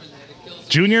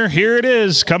 Junior, here it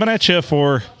is, coming at you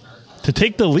to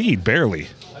take the lead, barely.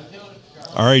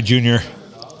 All right, Junior.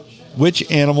 Which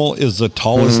animal is the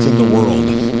tallest in the world?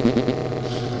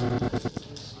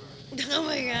 Oh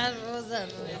my God, what was that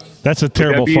noise? That's a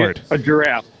terrible That'd be fart. a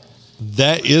giraffe.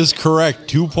 That is correct.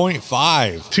 2.5.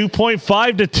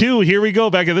 2.5 to 2. Here we go,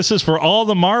 Becca. This is for all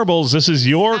the marbles. This is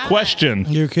your question.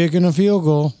 You're kicking a field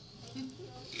goal.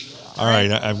 All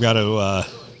right. I've got to.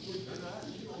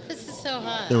 This is so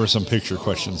hot. There were some picture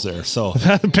questions there. So,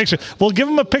 Picture. Well, give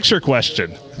him a picture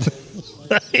question.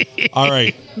 all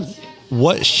right.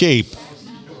 What shape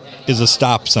is a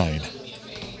stop sign?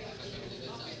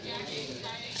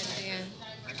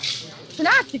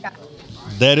 Swastika.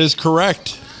 That is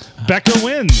correct. Becca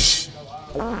wins.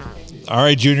 All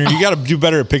right, Junior. You got to do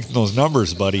better at picking those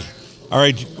numbers, buddy. All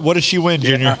right. What does she win,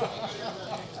 Junior?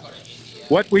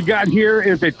 What we got here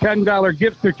is a $10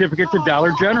 gift certificate to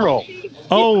Dollar General.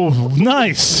 Oh,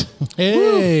 nice.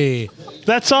 Hey.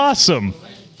 That's awesome.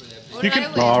 What You did can- I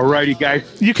win? All righty, guys.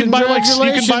 You can buy like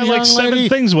Congratulations, young 7 lady.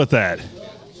 things with that.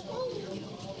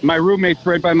 My roommate's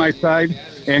right by my side,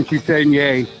 and she's saying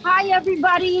yay. Hi,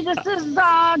 everybody. This is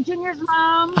Junior's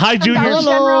mom. Hi, from Junior. Dollar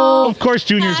General. Of course,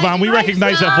 Junior's Hi, mom. We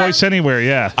recognize that son. voice anywhere.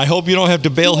 Yeah. I hope you don't have to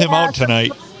bail him out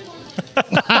tonight.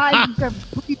 I'm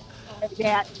appreciate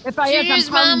that. If I am, Junior's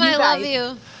I'm calling mom, I love guys.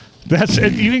 you. That's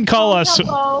it. You can call us.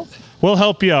 Hello. We'll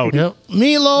help you out. Yep.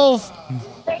 Meatloaf.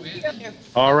 Thank you.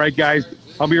 All right, guys.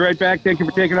 I'll be right back. Thank you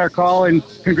for taking our call, and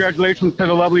congratulations to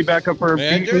the lovely Becca for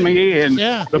beating me. And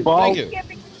Yeah. the ball, Giving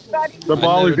everybody- the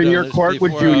ball is in your court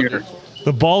with Junior.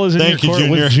 The ball is in Thank you, your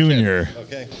court with Junior.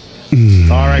 Okay.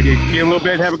 All righty. See you in a little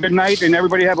bit. Have a good night, and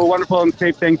everybody have a wonderful and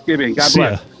safe Thanksgiving. God See ya.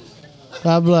 bless.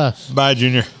 God bless. Bye,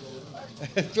 Junior.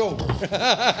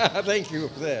 Thank you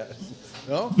for that.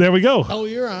 There we go. Oh,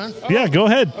 you're on. Yeah, go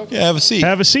ahead. Yeah, have a seat.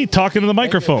 Have a seat. Talking to the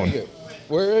microphone.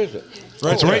 Where is it?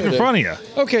 It's right in front of you.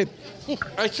 Okay.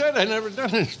 I said I never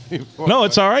done this before. No,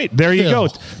 it's all right. There you go.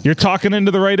 You're talking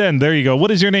into the right end. There you go.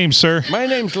 What is your name, sir? My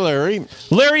name's Larry.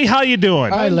 Larry, how you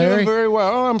doing? Hi, I'm Larry. doing very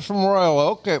well. I'm from Royal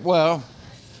Oak. Well,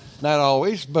 not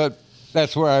always, but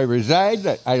that's where I reside.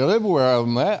 I live where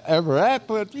I'm ever at,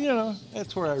 but you know,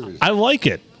 that's where I reside. I like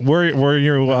it. Where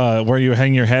you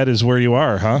hang your head is where you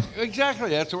are, huh?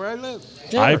 Exactly. That's where I live.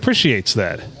 I appreciates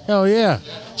that. Hell yeah.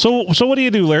 So what do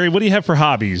you do, Larry? What do you have for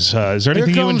hobbies? Is there Here anything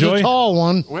you comes enjoy? the tall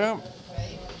one. Well,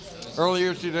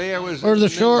 earlier today I was Or the in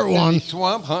short in one. the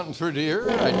swamp hunting for deer.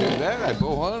 I do that. I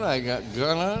bow hunt. I got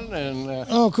gun hunting and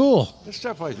Oh, cool.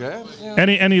 stuff like that. You know.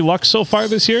 Any luck so far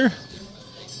this year?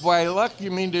 By luck,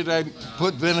 you mean did I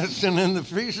put venison in the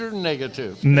freezer?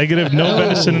 Negative. Negative. No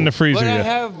venison in the freezer But I yet.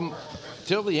 have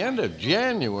till the end of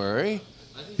January.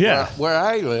 Yeah. Where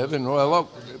I live in Royal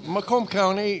Oak, Macomb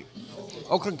County,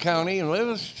 Oakland County, and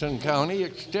Livingston County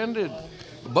extended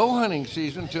bow hunting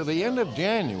season till the end of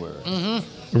January.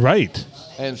 Right.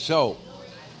 And so,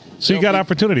 So you got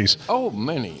opportunities.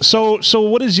 many. So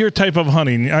what is your type of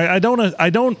hunting? I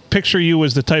don't picture you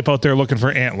as the type out there looking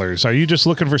for antlers. Are you just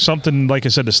looking for something, like I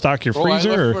said, to stock your I freezer?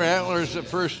 looked for Or antlers the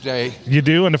first day. you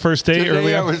do on the first day? Today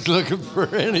early I on? was looking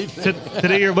for anything.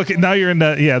 Today you're looking. Now you're in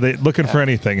the looking for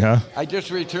anything, huh? I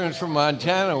just returned from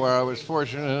Montana where I was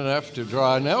fortunate enough to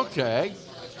draw an elk tag.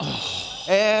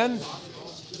 And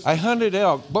I hunted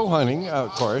elk, bow hunting,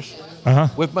 of course.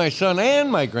 with my son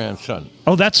and my grandson.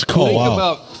 Oh, that's cool. Think wow.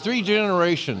 about 3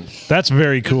 generations. That's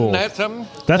very cool. Isn't that something?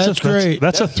 That's great.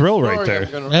 That's a thrill the right story there.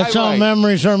 I'm gonna- That's I how write.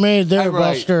 memories are made there, I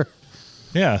write. Buster.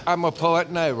 Yeah. I'm a poet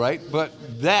and I write, but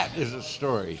that is a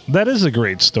story. That is a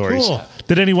great story. Cool.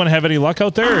 Did anyone have any luck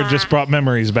out there or just brought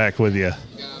memories back with you?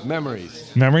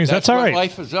 Memories. Memories? That's all what right.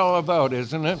 life is all about,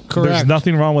 isn't it? Correct. There's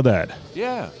nothing wrong with that.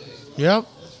 Yeah. Yep.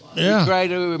 We Yeah. try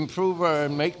to improve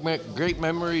and make great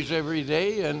memories every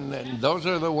day, and those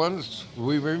are the ones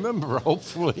we remember,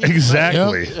 hopefully.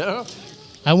 Exactly. Yeah.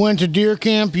 I went to deer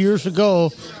camp years ago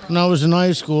when I was in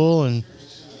high school, and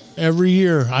every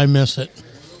year I miss it.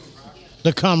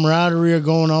 The camaraderie of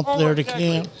going up there to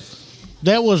exactly. camp.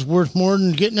 That was worth more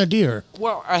than getting a deer.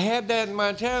 Well, I had that in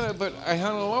Montana, but I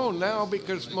hunt alone now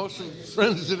because most of the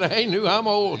friends that I knew, I'm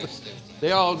old.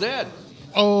 They all dead.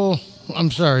 Oh, I'm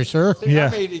sorry, sir. Yeah.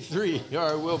 I'm 83, or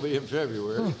I will be in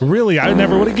February. Really? I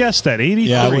never would have guessed that. 83.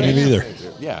 Yeah, I wouldn't either.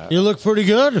 Yeah. You look pretty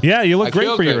good. Yeah, you look I great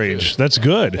feel for your good, age. too. That's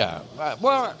good. Yeah.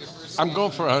 Well, I'm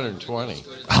going for 120.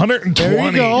 120. There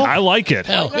you go. I like it.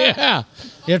 Hell yeah.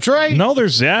 That's right. No,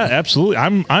 there's absolutely.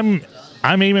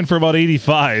 I'm aiming for about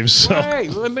 85. So Hey,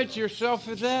 limit yourself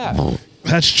to that.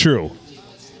 that's true.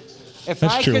 If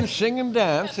That's I true. can sing and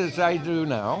dance as I do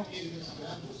now,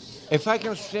 if I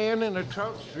can stand in a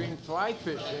trout stream fly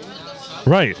fishing,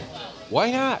 Right.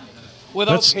 why not?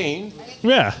 Without That's- pain.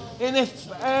 Yeah. And if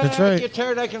That's I right. get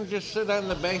tired, I can just sit on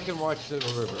the bank and watch the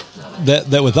river.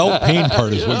 That without pain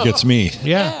part is what gets me.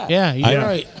 Yeah, you're I-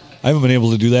 right. I haven't been able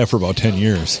to do that for about 10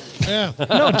 years. Yeah.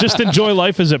 No, just enjoy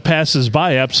life as it passes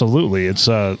by. Absolutely. It's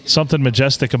something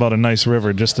majestic about a nice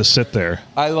river just to sit there.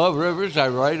 I love rivers. I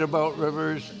write about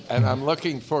rivers, and I'm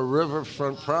looking for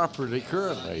riverfront property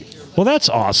currently. Well, that's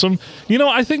awesome. You know,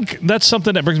 I think that's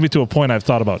something that brings me to a point I've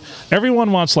thought about.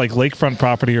 Everyone wants like lakefront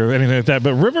property or anything like that,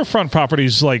 but riverfront property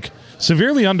is like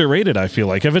severely underrated. I feel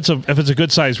like if it's a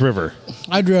good sized river.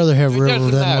 I'd rather have It river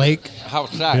doesn't than matter lake. how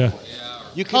side. Yeah.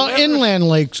 You can Oh, never, inland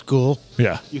lake's cool.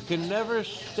 Yeah, You can never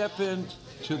step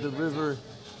into the river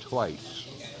twice.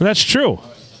 that's true.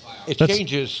 It That's-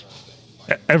 changes.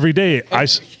 Every day,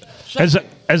 as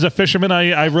a fisherman,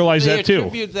 I realize They that too.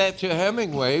 attribute that to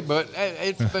Hemingway, but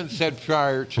it's been said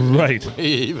prior to Right. Hemingway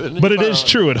even. But it is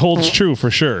true. It holds true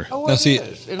for sure. Oh, Now, it see,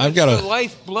 is. And I've it's got the a-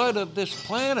 lifeblood of this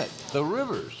planet, the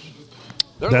rivers.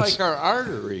 They're That's- like our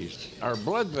arteries, our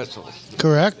blood vessels.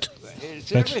 Correct. It's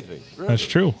That's- everything. That's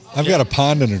true. I've got a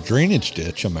pond and a drainage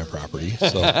ditch on my property,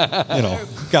 so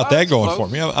got that going for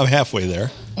me. I'm halfway there.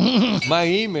 My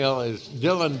email is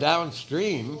Dylan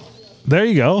downstream There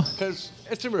you go. because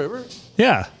it's a river,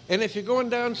 Yeah. and if you're going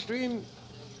downstream,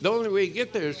 the only way you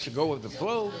get there is to go with the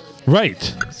flow.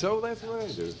 Right. So that's what I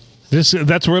do.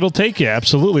 That's where it'll take you.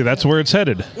 Absolutely. That's where it's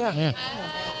headed. Yeah.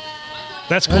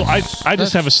 That's cool. I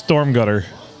just have a storm gutter.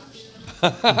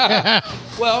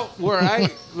 Well, where I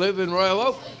live in Royal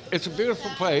Oak, it's a beautiful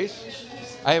place.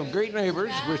 I have great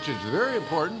neighbors, which is very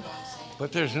important,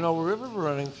 but there's no river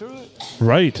running through it.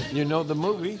 Right. You know the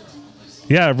movie.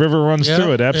 Yeah, a river runs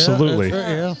through it. Absolutely.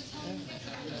 Yeah.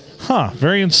 Huh.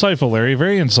 Very insightful, Larry.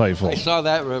 Very I insightful. saw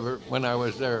that river when I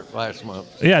was there last month.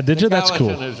 Yeah, did you? That's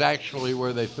Gallatin cool. is actually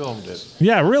where they filmed it.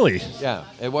 Yeah, really. Yeah,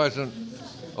 it wasn't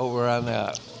over on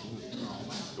the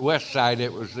west side.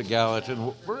 It was the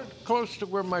Gallatin. We're close to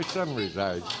where my son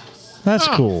resides. That's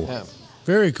cool. Yeah,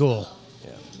 Very cool.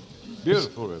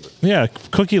 beautiful river. Yeah,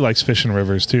 Cookie likes fishing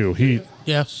rivers too.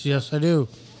 Yes, I do.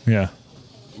 Yeah.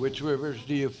 Which rivers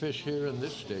do you fish here in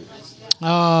this state?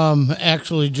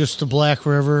 Actually, just the Black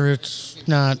River. It's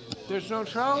not. There's no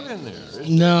trout in there. is there?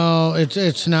 No,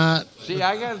 it's not. See,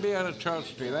 I got to be on a trout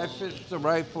stream. I fished the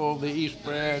Rifle, the East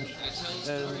Branch,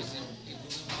 and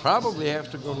probably have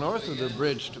to go north of the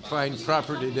bridge to find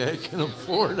property that I can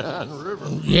afford on the river.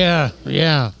 Yeah.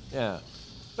 Yeah,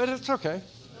 but it's okay.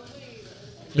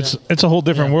 It's a whole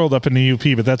different world up in the UP,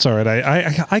 but that's all right.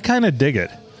 I kind of dig it.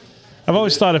 I've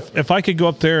always thought if I could go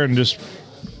up there and just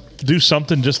do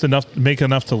something just enough, make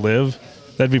enough to live,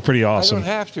 that'd be pretty I awesome. don't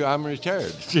have to. I'm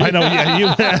retired. I know. Yeah, you.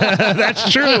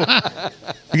 That's true.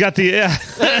 You got the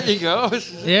There you go.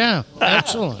 Yeah.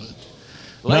 Excellent.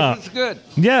 Life is good.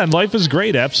 Yeah, and life is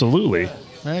great. Absolutely.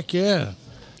 Heck yeah.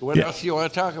 What Yeah. else do you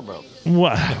want to talk about?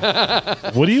 What?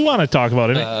 What do you want to talk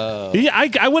about? Yeah,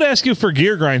 I would ask you for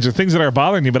gear grinds or things that are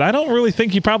bothering you, but I don't really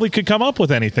think you probably could come up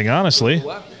with anything, honestly.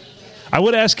 What? I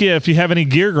would ask you if you have any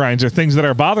gear grinds or things that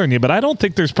are bothering you, but I don't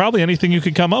think there's probably anything you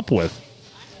could come up with.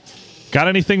 Got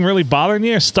anything really bothering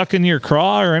you, stuck in your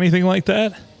craw or anything like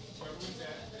that?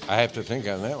 I have to think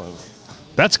on that one.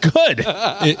 That's good.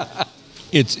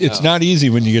 It's not easy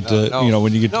when you get to No.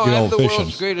 when you get to No, get I'm all the fishing.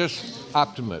 world's greatest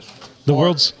optimist. The or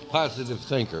world's- positive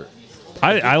thinker.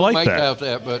 I like might that. doubt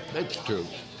that, but it's true.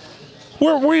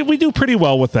 We do pretty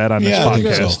well with that on this Yeah, I think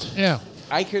podcast. so. Yeah.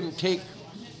 I can take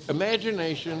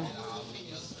imagination,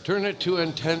 turn it to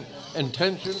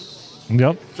intention.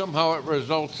 Yep. Somehow it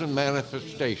results in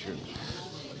manifestation.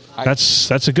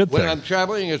 That's a good When thing. I'm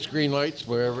traveling, it's green lights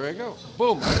wherever I go.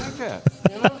 Boom, I like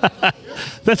that.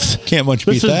 That's Can't much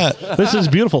beat that. This is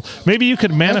beautiful. Maybe you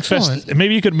could manifest. Excellent.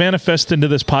 Maybe you could manifest into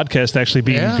this podcast actually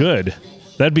being Yeah. good.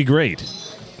 That'd be great.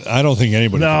 I don't think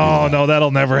anybody can do that. No,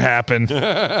 that'll never happen.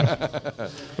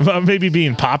 Maybe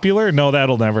being popular? No,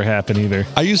 that'll never happen either.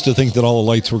 I used to think that all the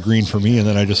lights were green for me, and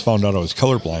then I just found out I was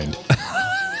colorblind.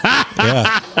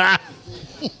 Yeah.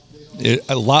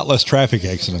 A lot less traffic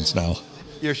accidents now.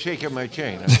 You're shaking my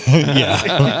chain.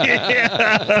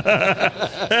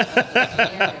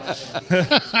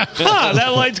 Huh?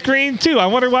 That light's green too. I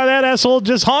wonder why that asshole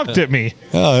just honked at me.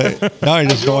 Now I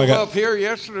just know I drove got. up here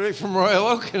yesterday from Royal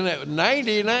Oak, and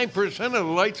 99% of the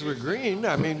lights were green.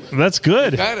 I mean, That's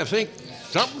good. got to think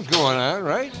something's going on,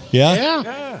 right? Yeah.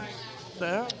 Yeah.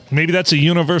 Yeah. Maybe that's a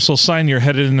universal sign you're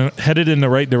headed in the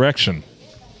right direction.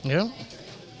 Yeah.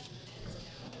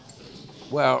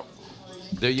 Well,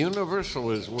 the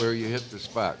universal is where you hit the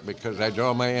spot because I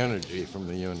draw my energy from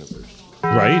the universe.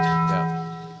 Right?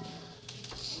 Yeah.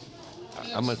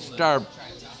 I'm a star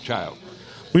child.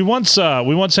 We once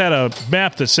had a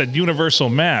map that said universal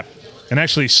map, and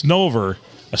actually Snover,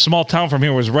 a small town from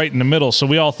here, was right in the middle. So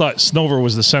we all thought Snover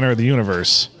was the center of the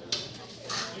universe.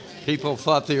 People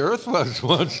thought the Earth was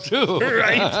once too.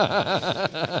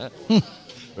 Right?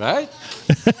 Right?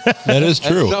 That is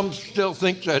true. And some still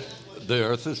think that the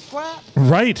Earth is flat.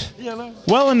 Right. You know.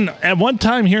 Well, and at one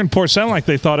time here in Port Sound Lake,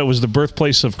 they thought it was the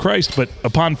birthplace of Christ, but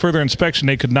upon further inspection,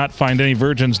 they could not find any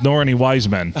virgins nor any wise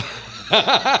men.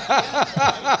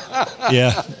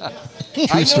 Yeah. I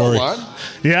True know story. one.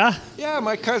 Yeah? Yeah,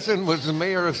 my cousin was the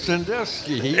mayor of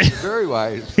Sandusky. He's very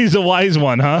wise. He's a wise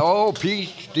one, huh? Oh,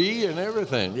 PhD and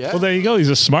everything. Yeah. Well, there you go. He's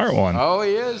a smart one. Oh,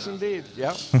 he is indeed.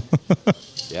 Yep.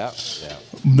 Yeah.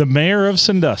 The mayor of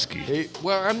Sandusky.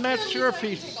 Well, I'm not sure if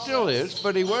he still is,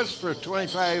 but he was for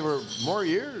 25 or more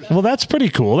years. Well, that's pretty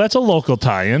cool. That's a local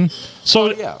tie-in.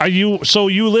 So, Oh, yeah.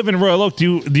 you live in Royal Oak?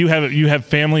 Do you have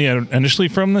family initially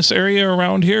from this area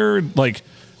around here? Like,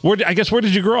 where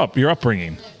did you grow up? Your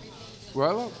upbringing?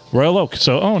 Well, Royal Oak.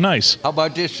 So, oh, nice. how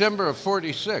about December of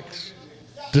 46?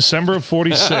 December of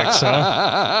 46,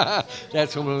 huh?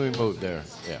 That's when we moved there.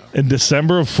 Yeah. In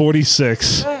December of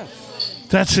 46. Yeah.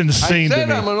 That's I insane to said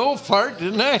me. I'm an old fart,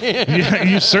 didn't I? Yeah,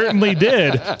 you certainly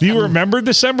did. Do you remember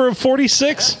December of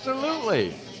 46?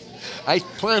 Absolutely. I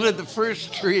planted the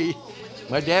first tree.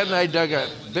 My dad and I dug a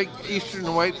big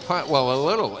eastern white pine, well, a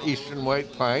little eastern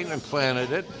white pine, and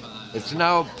planted it. It's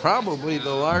now probably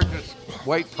the largest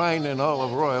white pine in all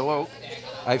of Royal Oak.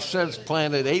 I've since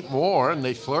planted 8 more, and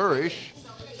they flourish.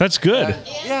 That's good.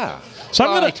 Yeah. So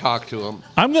I'm Well, gonna I talk to them.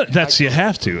 You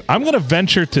have to. I'm gonna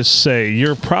venture to say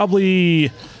you're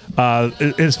probably,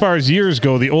 as far as years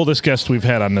go, the oldest guest we've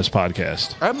had on this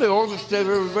podcast. I'm the oldest of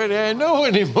everybody I know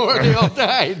anymore. They all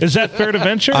died. Is that fair to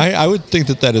venture? I would think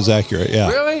that is accurate. Yeah.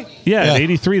 Really? Yeah, Yeah. at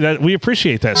 83. That we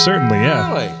appreciate that, certainly.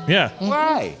 Yeah. Really? Yeah.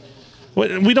 Why?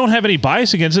 We don't have any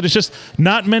bias against it. It's just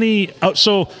not many.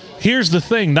 So here's the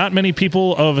thing. Not many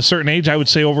people of a certain age, I would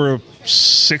say over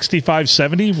 65,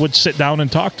 70, would sit down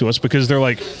and talk to us because they're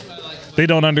like, they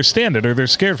don't understand it or they're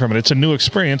scared from it. It's a new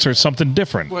experience or it's something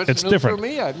different. Well, it's new different. for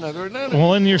me. I've never done it.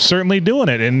 Well, and you're certainly doing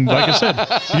it. And like I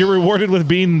said, you're rewarded with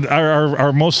being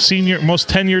our most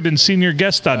tenured and senior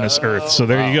guest on this earth. So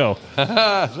there you go.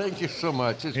 Thank you so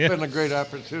much. It's been a great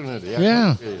opportunity. I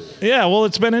Yeah. appreciate it. Yeah, well,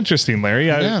 it's been interesting, Larry.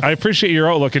 Yeah. I appreciate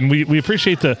your outlook, and we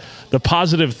appreciate the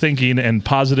positive thinking and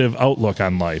positive outlook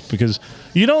on life because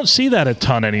you don't see that a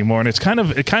ton anymore, and it's kind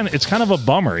of a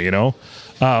bummer, you know.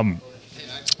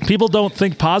 People don't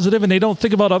think positive, and they don't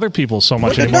think about other people so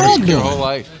much anymore, Change your whole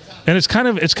life. and it's kind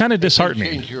of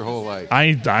disheartening. Change your whole life.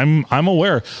 I'm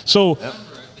aware. So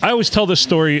I always tell this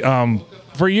story.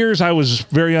 For years, I was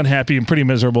very unhappy and pretty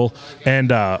miserable, and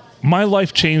my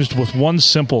life changed with one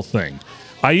simple thing.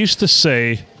 I used to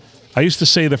say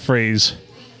the phrase,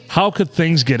 "How could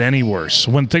things get any worse?"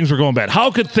 When things were going bad,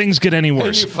 how could things get any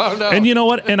worse? you found out. And you know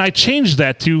what? And I changed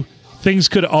that to things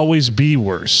could always be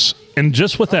worse. And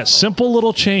just with that simple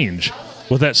little change,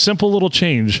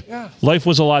 life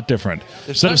was a lot different.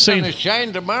 The Instead of sun's saying going to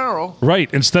shine tomorrow. right,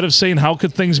 instead of saying how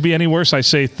could things be any worse, I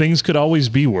say things could always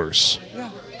be worse. Yeah.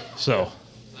 So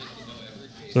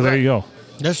there you go.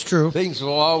 That's true. Things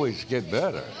will always get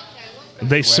better.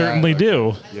 They certainly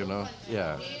do. You know,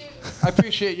 yeah. I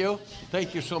appreciate you.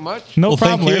 Thank you so much. No Well,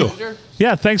 thank problem. you. Larry.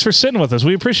 Yeah, thanks for sitting with us.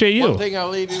 We appreciate you. One thing I'll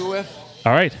leave you with,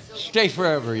 All right. Stay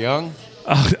forever young.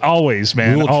 Always,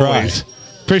 man. We will always. try.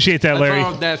 Appreciate that, Larry. I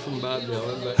found that from Bob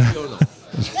Dylan, but you know.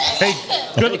 Hey,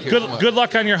 good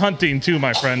luck on your hunting too,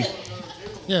 my friend.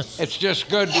 Yes. It's just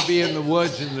good to be in the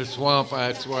woods and the swamp.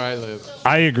 That's where I live.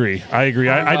 I agree.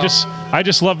 I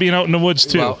just love being out in the woods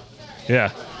too. Well,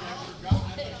 yeah.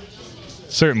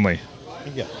 Certainly.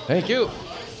 thank you.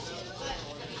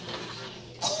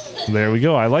 There we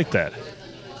go. I like that.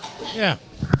 Yeah.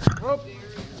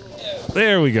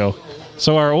 There we go.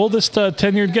 So our oldest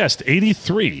tenured guest,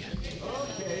 83.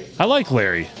 I like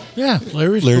Larry. Yeah.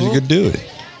 Larry's Larry's cool. a good dude.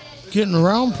 Getting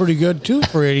around pretty good, too,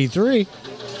 for 83.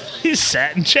 He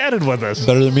sat and chatted with us.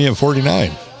 Better than me at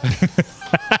 49.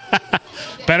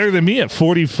 Better than me at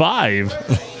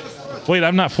 45. Wait,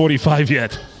 I'm not 45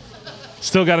 yet.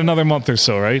 Still got another month or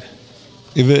so, right?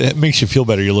 If it makes you feel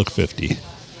better, you look 50.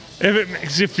 If it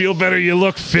makes you feel better, you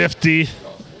look 50.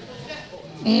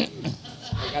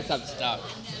 Got something stuck.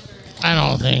 I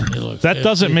don't think he looks That 50.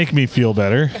 doesn't make me feel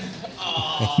better.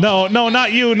 No,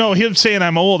 not you. No, him saying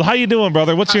I'm old. How you doing,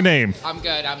 brother? What's your name? I'm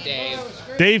good. I'm Dave.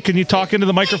 Dave, can you talk into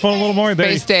the microphone a little more? There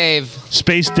Space Dave.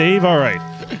 Space Dave. All right.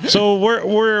 So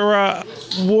we're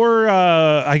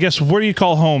I guess where do you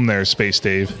call home there, Space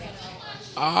Dave?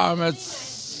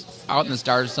 It's out in the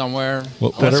stars somewhere.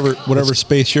 Whatever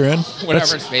space you're in.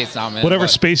 Whatever space I'm in. Whatever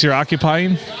but space you're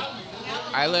occupying.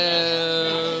 I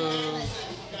live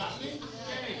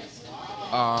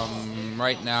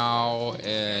right now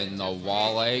in the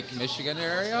Wall Lake, Michigan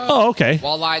area. Oh, okay.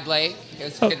 Walleye Lake,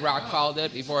 as Kid Rock called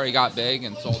it before he got big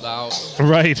and sold out.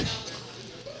 Right.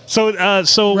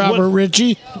 So Robert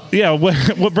Ritchie. Yeah.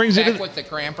 What brings you Back to? with the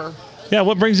cramper. Yeah.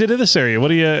 What brings you to this area?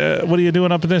 What are you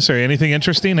doing up in this area? Anything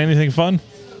interesting? Anything fun?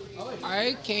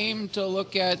 I came to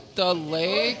look at the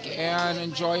lake and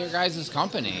enjoy your guys'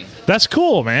 company. That's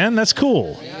cool, man. That's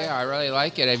cool. Yeah, I really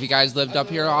like it. Have you guys lived up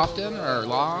here often or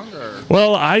long? Or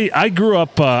Well, I grew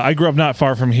up not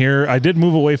far from here. I did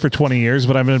move away for 20 years,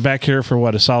 but I've been back here for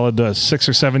a solid 6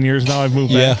 or 7 years now. I've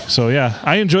moved back. So yeah,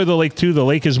 I enjoy the lake too. The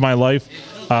lake is my life.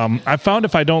 I found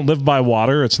if I don't live by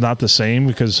water, it's not the same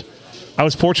because I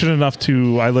was fortunate enough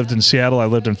I lived in Seattle, I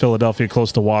lived in Philadelphia,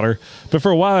 close to water. But for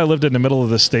a while, I lived in the middle of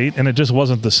the state, and it just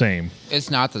wasn't the same.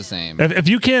 it's not the same. If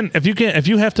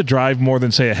you have to drive more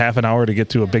than say a half an hour to get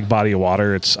to a big body of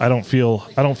water, I don't feel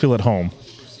at home.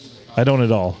 I don't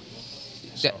at all.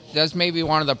 That's maybe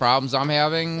one of the problems I'm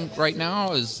having right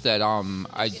now is that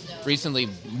I recently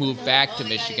moved back to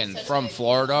Michigan from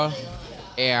Florida,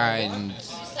 and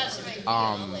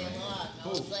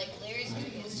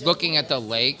looking at the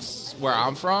lakes where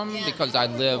I'm from, because I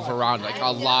live around like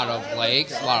a lot of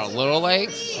lakes, a lot of little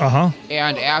lakes.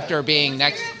 And after being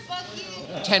next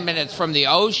 10 minutes from the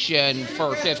ocean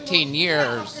for 15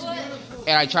 years,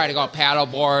 and I try to go paddle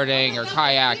boarding or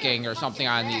kayaking or something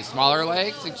on these smaller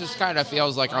lakes, it just kind of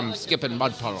feels like I'm skipping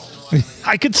mud puddles.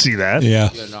 I could see that. Yeah.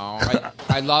 You know,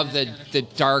 I love the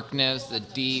darkness, the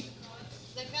deep,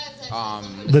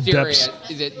 The depths.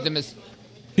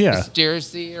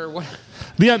 mysteriously or what?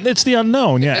 It's the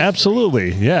unknown. Yeah,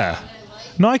 absolutely. Yeah.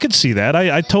 No, I could see that.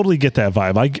 I totally get that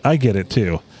vibe. I get it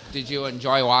too. Did you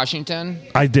enjoy Washington?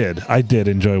 I did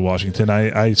enjoy Washington.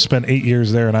 I spent 8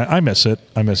 years there, and I miss it.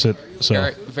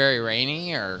 So Very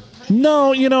rainy, or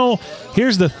no,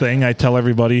 here's the thing. I tell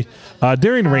everybody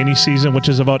during rainy season, which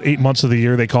is about 8 months of the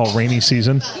year, they call rainy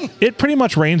season. It pretty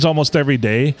much rains almost every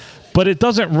day, but it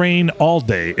doesn't rain all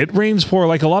day. It rains for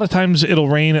a lot of times. It'll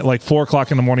rain at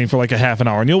 4:00 in the morning for a half an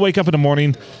hour, and you'll wake up in the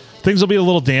morning. Things will be a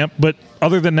little damp, but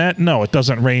other than that, no, it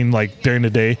doesn't rain during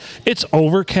the day. It's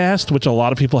overcast, which a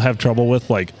lot of people have trouble with.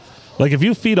 Like if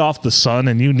you feed off the sun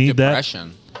and you need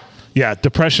depression. Yeah,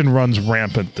 depression runs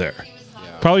rampant there.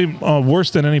 Yeah. Probably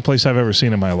worse than any place I've ever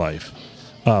seen in my life.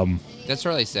 That's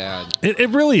really sad. It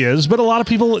really is, but a lot of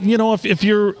people, if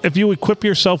you equip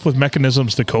yourself with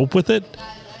mechanisms to cope with it,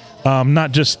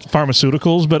 not just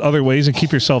pharmaceuticals, but other ways, and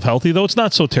keep yourself healthy, though, it's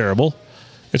not so terrible.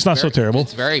 It's not so terrible.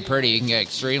 It's very pretty. You can get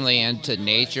extremely into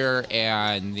nature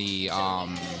and the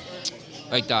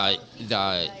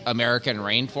American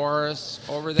rainforest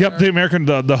over there. Yep,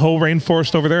 the whole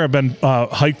rainforest over there. I've been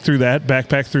hiked through that,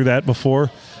 backpacked through that before.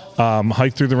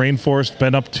 Hiked through the rainforest,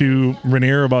 been up to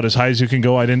Rainier about as high as you can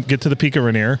go. I didn't get to the peak of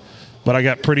Rainier, but I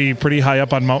got pretty high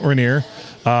up on Mount Rainier.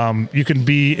 You can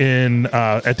be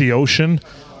at the ocean.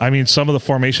 I mean, some of the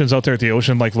formations out there at the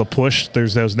ocean, like La Push,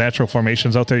 there's those natural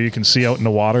formations out there you can see out in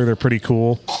the water. They're pretty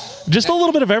cool. Just a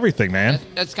little bit of everything, man.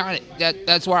 That's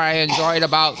that's what I enjoyed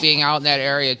about being out in that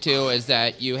area too, is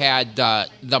that you had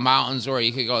the mountains where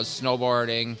you could go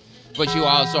snowboarding, but you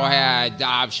also had the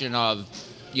option of,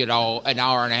 an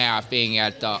hour and a half being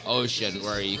at the ocean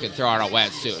where you could throw on a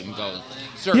wetsuit and go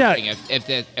surfing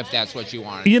if that's what you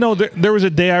want. You know, there was a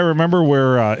day I remember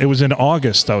where it was in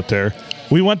August out there.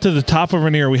 We went to the top of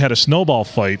Rainier. We had a snowball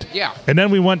fight. Yeah. And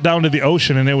then we went down to the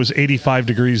ocean, and it was 85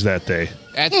 degrees that day.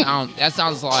 That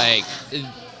sounds like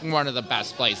one of the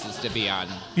best places to be on.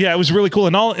 Yeah, it was really cool.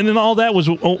 And all that was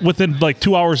within like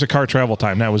 2 hours of car travel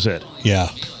time. That was it. Yeah.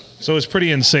 So it was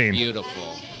pretty insane. Beautiful.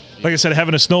 Like I said,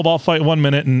 having a snowball fight 1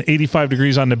 minute and 85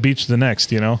 degrees on the beach the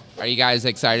next, you know? Are you guys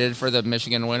excited for the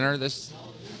Michigan winter this?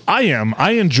 I am.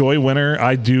 I enjoy winter.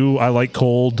 I do. I like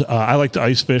cold. I like to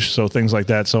ice fish, so things like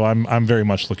that. So I'm very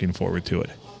much looking forward to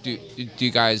it. Do you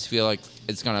guys feel like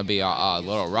it's going to be a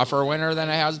little rougher winter than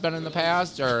it has been in the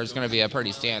past, or it's going to be a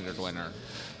pretty standard winter?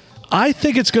 I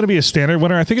think it's going to be a standard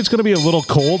winter. I think it's going to be a little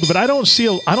cold, but I don't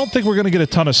think we're going to get a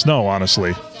ton of snow,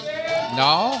 honestly.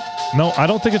 No, I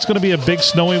don't think it's going to be a big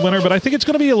snowy winter, but I think it's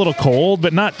going to be a little cold,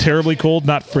 but not terribly cold,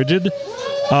 not frigid.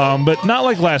 But not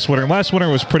like last winter. Last winter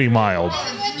was pretty mild.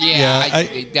 Yeah,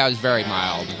 that was very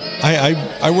mild.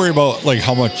 I worry about like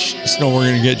how much snow we're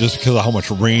going to get just because of how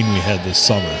much rain we had this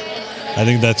summer. I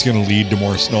think that's going to lead to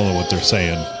more snow than what they're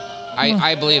saying.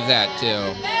 I believe that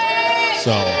too.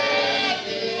 So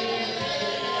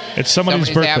it's somebody's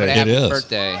birthday. It is.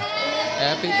 Birthday.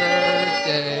 Happy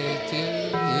birthday to you.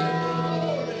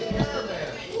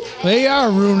 They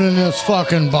are ruining this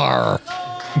fucking bar.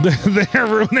 They're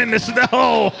ruining the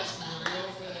snow.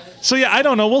 So yeah, I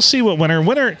don't know. We'll see what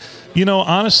winter. You know,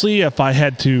 honestly, if I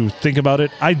had to think about it,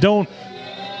 I don't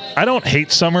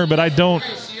hate summer, but I don't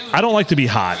like to be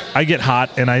hot. I get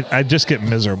hot and I just get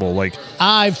miserable. Like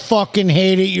I fucking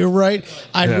hate it. You're right.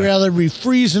 I'd rather be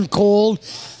freezing cold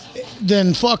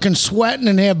than fucking sweating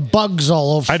and have bugs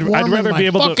all over. I'd rather be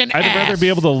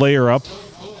able to layer up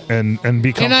and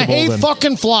be comfortable. And I hate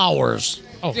fucking flowers.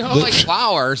 You don't like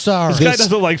flowers. Sorry. This guy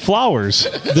doesn't like flowers.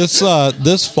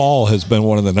 This fall has been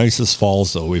one of the nicest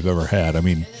falls though we've ever had. I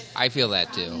mean, I feel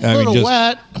that too. A little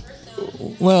wet.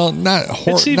 Well, not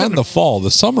in the fall.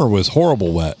 The summer was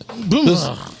horrible wet.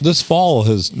 This fall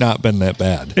has not been that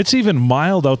bad. It's even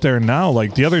mild out there now.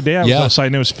 Like the other day I was outside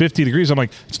and it was 50 degrees. I'm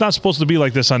like, it's not supposed to be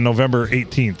like this on November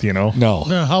 18th, you know? No.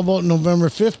 How about November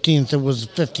 15th? It was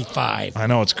 55. I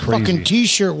know, it's crazy. Fucking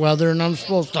t-shirt weather and I'm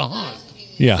supposed to hunt.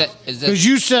 Yeah. Because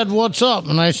you said, what's up?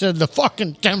 And I said, the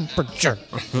fucking temperature.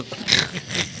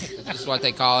 Is this what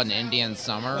they call an Indian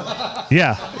summer?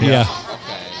 Yeah. Okay.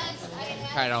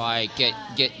 Kind of like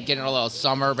getting a little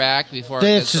summer back before it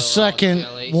That's gets the chilly.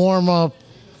 second warm-up,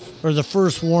 or the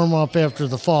first warm-up after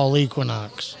the fall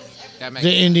equinox.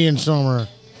 The Indian summer.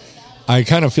 I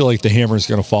kind of feel like the hammer's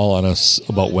going to fall on us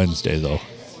about Wednesday, though.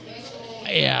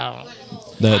 Yeah.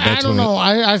 That's I don't know.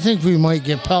 I think we might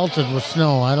get pelted with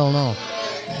snow. I don't know.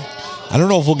 I don't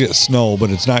know if we'll get snow, but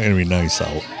it's not going to be nice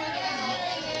out.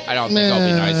 I don't think it'll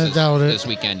be nice this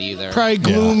weekend either. Probably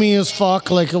gloomy as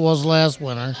fuck like it was last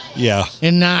winter. Yeah.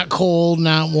 And not cold,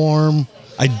 not warm.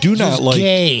 I do not like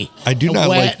gay. I do not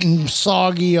wet like and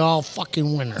soggy all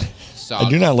fucking winter. I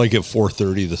do not like at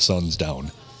 4:30 the sun's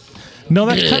down. No,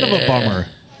 that's kind of a bummer.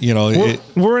 You know,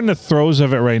 we're in the throes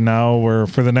of it right now where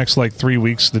for the next like 3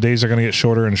 weeks the days are going to get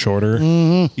shorter and shorter.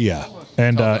 Mm-hmm. Yeah.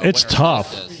 And it's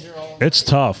tough. It's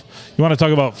tough. You want to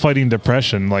talk about fighting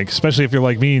depression, like especially if you're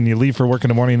like me and you leave for work in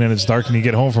the morning and it's dark and you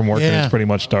get home from work and it's pretty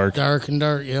much dark. Dark,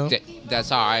 yeah. That's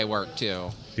how I work too.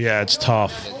 Yeah, it's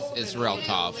tough. It's real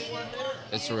tough.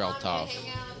 It's real tough.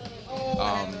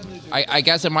 I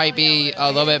guess it might be a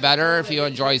little bit better if you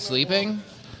enjoy sleeping.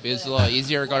 It's a little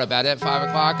easier to go to bed at 5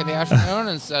 o'clock in the afternoon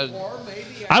instead.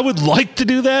 I would like to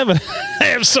do that, but I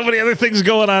have so many other things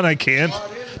going on I can't.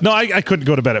 No, I couldn't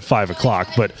go to bed at 5 o'clock,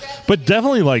 but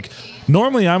definitely like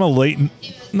normally I'm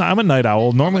a night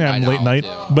owl. Normally I'm late night,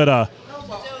 but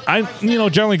I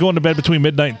generally going to bed between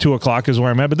midnight and 2 o'clock is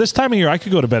where I'm at. But this time of year I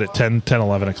could go to bed at 10,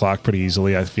 11 o'clock pretty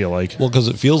easily. I feel like. Well, because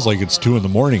it feels like it's 2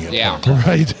 a.m.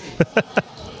 Right.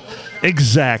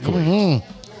 Exactly.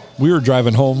 Mm-hmm. We were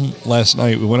driving home last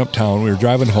night. We went uptown. We were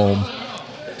driving home,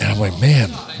 and I'm like, man,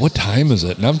 what time is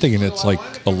it? And I'm thinking it's like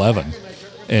 11.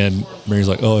 And Mary's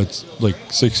like, oh, it's like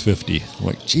 6:50. I'm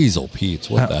like, geez, oh, Pete,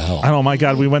 what the hell? I don't know. My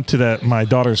God, we went to my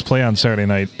daughter's play on Saturday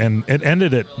night, and it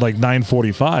ended at like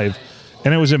 9:45,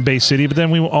 and it was in Bay City. But then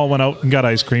we all went out and got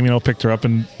ice cream. Picked her up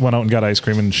and went out and got ice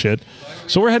cream and shit.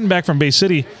 So we're heading back from Bay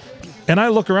City, and I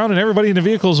look around, and everybody in the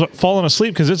vehicle's falling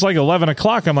asleep because it's like 11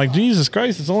 o'clock. I'm like, Jesus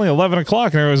Christ, it's only 11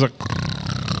 o'clock, and everybody's like.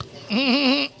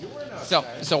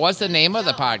 So what's the name of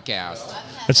the podcast?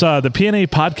 It's the P&A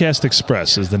Podcast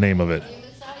Express is the name of it.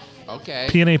 Okay.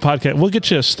 P&A Podcast. We'll get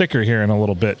you a sticker here in a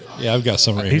little bit. Yeah, I've got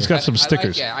some right here. He's got some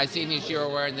stickers. I like it. I seen you were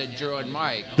wearing the Drew and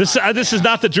Mike. This is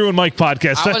not the Drew and Mike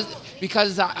podcast.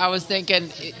 I was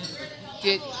thinking,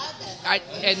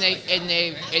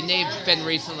 they've been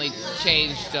recently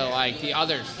changed to like the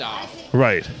other stuff.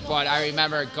 Right. But I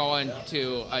remember going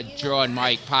to a Drew and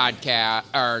Mike podcast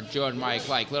or Drew and Mike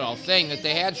like little thing that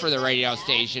they had for the radio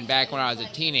station back when I was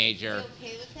a teenager,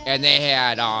 and they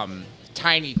had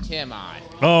Tiny Tim on.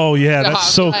 Oh yeah, that's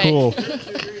so cool.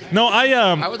 No,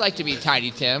 I would like to be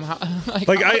Tiny Tim.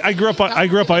 I grew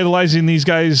up idolizing these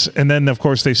guys, and then of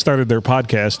course they started their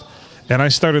podcast, and I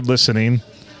started listening,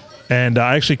 and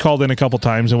I actually called in a couple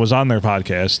times and was on their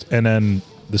podcast, and then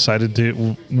decided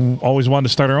to always wanted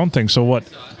to start our own thing. So a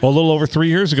little over 3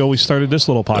 years ago we started this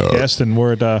little podcast, and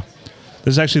we're at this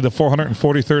is actually the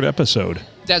 443rd episode.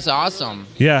 That's awesome.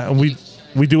 Yeah, and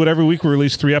we do it every week. We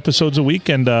release 3 episodes a week,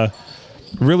 and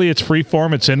really, it's free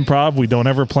form. It's improv. We don't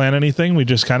ever plan anything. We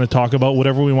just kind of talk about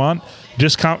whatever we want.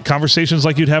 Just conversations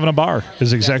like you'd have in a bar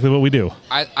is exactly what we do.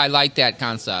 I like that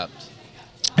concept.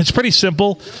 It's pretty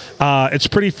simple. It's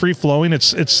pretty free flowing.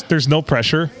 It's there's no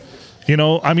pressure. You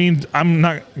know, I mean, I'm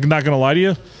not gonna lie to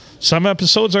you. Some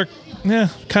episodes are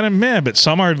kind of meh, but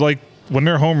some are like when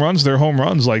they're home runs, they're home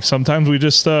runs. Like sometimes we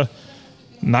just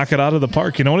knock it out of the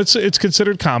park. You know, and it's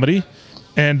considered comedy.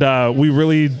 And we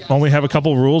really only have a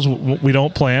couple rules. We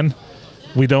don't plan.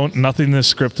 Nothing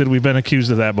is scripted. We've been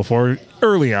accused of that before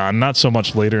early on, not so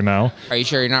much later now. Are you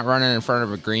sure you're not running in front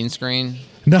of a green screen?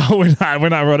 No, we're not. We're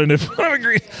not running in front of a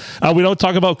green. We don't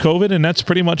talk about COVID, and that's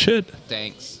pretty much it.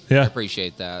 Thanks. Yeah. I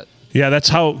appreciate that. Yeah, that's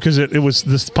how, because it was,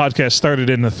 this podcast started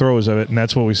in the throes of it, and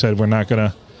that's what we said. We're not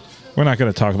gonna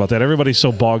talk about that. Everybody's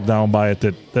so bogged down by it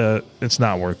that it's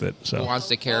not worth it. So who wants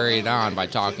to carry it on by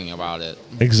talking about it?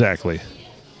 Exactly.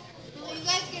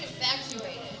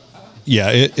 Yeah,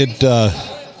 I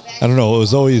don't know. It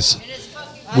was always,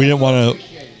 we just wanted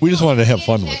to have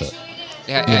fun with it.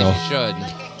 Yeah, you should.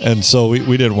 And so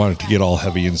we didn't want it to get all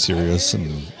heavy and serious.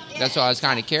 And that's why I was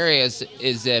kind of curious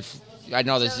is if, I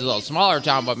know this is a little smaller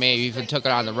town, but maybe if you took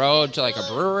it on the road to like a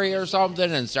brewery or something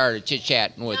and started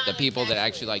chit-chatting with the people that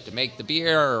actually like to make the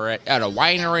beer, or at a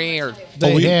winery, or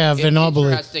they have in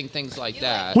Ubly. Interesting things like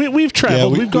that. We've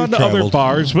traveled. We've gone to other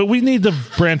bars, but we need to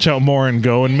branch out more and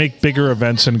go and make bigger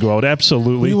events and go out.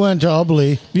 Absolutely. We went to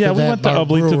Ubly. Yeah, we went to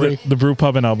Ubly brewery. To the brew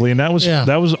pub in Ubly, and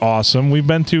that was awesome. We've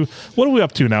been to, what are we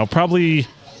up to now? Probably,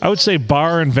 I would say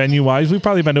bar and venue-wise, we've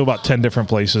probably been to about 10 different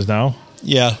places now.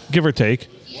 Yeah. Give or take.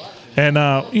 And,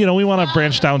 we want to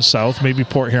branch down south, maybe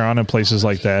Port Huron and places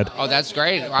like that. Oh, that's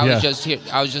great. I was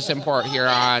just in Port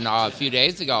Huron a few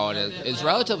days ago, and it's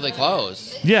relatively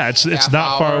close. Yeah, it's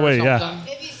not far away, yeah.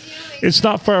 It's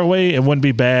not far away. It wouldn't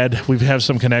be bad. We have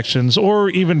some connections, or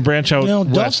even branch out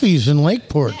west. Duffy's in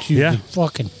Lakeport.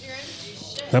 Fucking.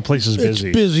 That place is busy.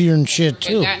 It's busier than shit,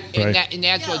 too. And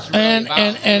that's what's really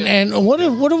about. And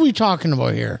what are we talking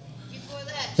about here?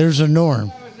 There's a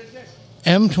norm.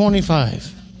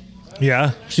 M25.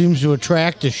 Yeah. Seems to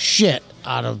attract the shit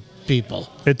out of people.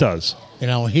 It does. You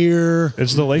know, here.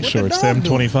 It's the Lakeshore. It's the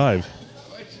M25.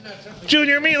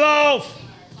 Junior Meatloaf!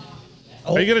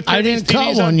 Oh, are you gonna I didn't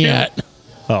cut one yet.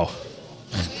 Oh.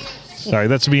 Sorry,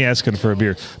 that's me asking for a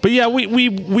beer. But yeah,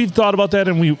 we've thought about that,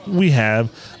 and we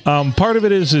have. Part of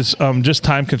it is just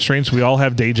time constraints. We all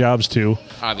have day jobs too.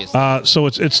 Obviously. So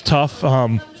it's tough.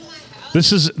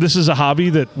 This is a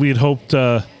hobby that we had hoped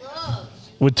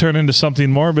would turn into something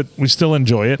more, but we still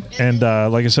enjoy it. And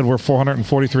like I said, we're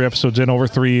 443 episodes in over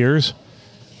 3 years,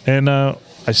 and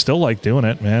I still like doing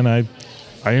it, man.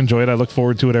 I enjoy it. I look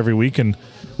forward to it every week, and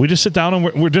we just sit down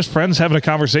and we're just friends having a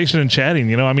conversation and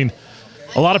chatting. You know, I mean,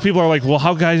 a lot of people are like, "Well,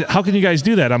 how can you guys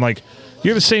do that?" I'm like,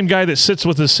 "You're the same guy that sits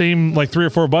with the same like 3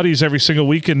 or 4 buddies every single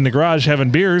week in the garage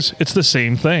having beers. It's the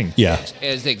same thing." Yeah,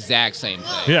 it's the exact same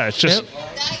thing. Yeah, it's just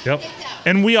yep.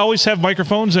 And we always have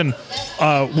microphones, and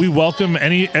we welcome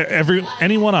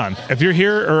anyone on. If you're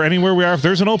here or anywhere we are, if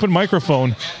there's an open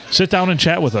microphone, sit down and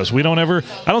chat with us. I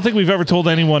don't think we've ever told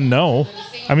anyone no.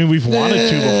 I mean, we've wanted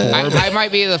to before. I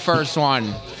might be the first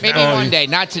one. Maybe one day,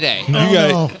 not today.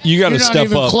 You got to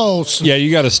step up. Close. Yeah, you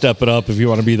got to step it up if you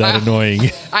want to be that annoying.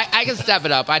 I can step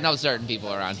it up. I know certain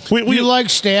people around. We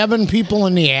like stabbing people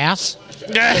in the ass.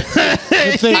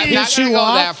 If they I'm not going to go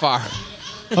that far.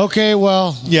 Okay,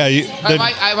 well, yeah,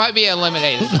 I might be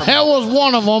eliminated. That was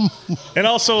one of them. And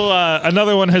also,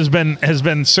 another one has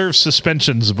been served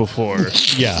suspensions before.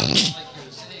 Yeah,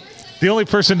 the only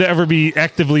person to ever be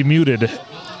actively muted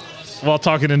while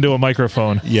talking into a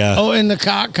microphone. Yeah. Oh, and the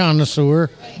cock connoisseur.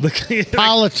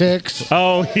 Politics.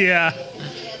 Oh yeah.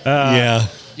 Yeah.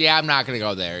 Yeah, I'm not going to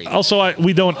go there either. Also,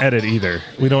 we don't edit either.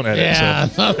 We don't edit. Yeah.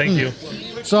 So, thank you.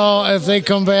 So if they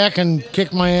come back and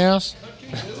kick my ass.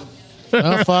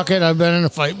 Well, fuck it. I've been in a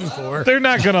fight before. They're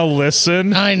not going to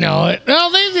listen. I know it.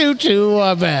 Well, they do too,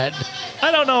 I bet.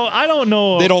 I don't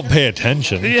know. They don't pay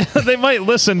attention. Yeah, they might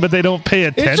listen, but they don't pay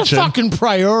attention. It's a fucking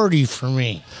priority for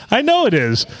me. I know it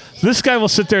is. This guy will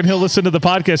sit there and he'll listen to the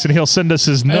podcast and he'll send us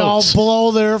his And I'll notes.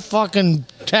 blow their fucking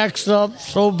text up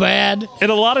so bad.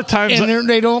 And a lot of times... And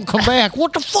they don't come back.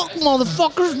 What the fuck,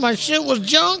 motherfuckers? My shit was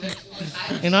junk.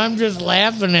 And I'm just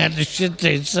laughing at the shit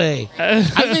they say.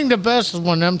 I think the best is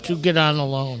when them two get on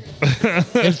alone.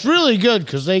 It's really good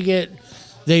because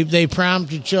they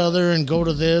prompt each other and go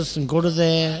to this and go to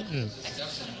that. And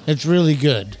it's really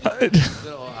good.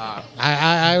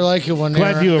 I like it when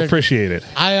Glad you appreciate it.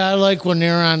 I like when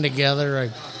they're on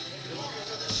together.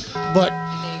 But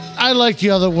I like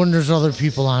the other when there's other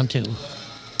people on too.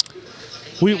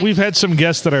 We've had some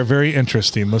guests that are very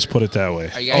interesting. Let's put it that way.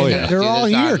 Are you guys gonna They're do all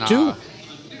this here on, too.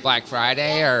 Black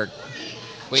Friday or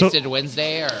Wasted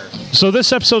Wednesday or So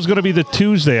this episode's going to be the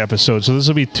Tuesday episode. So this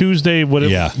will be Tuesday. Would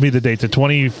it be the date? The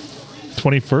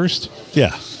 21st?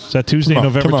 Yeah. Is that Tuesday,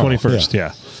 November 21st?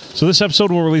 Yeah. So this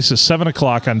episode will release at 7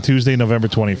 o'clock on Tuesday, November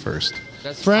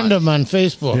 21st. Friend them on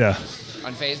Facebook. Yeah.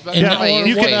 on Facebook. Yeah,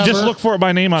 you can just look for it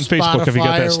by name on Facebook if you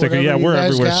got that sticker. Yeah, we're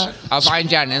everywhere. I'll find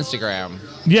you on Instagram.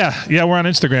 Yeah, we're on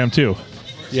Instagram too.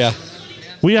 Yeah.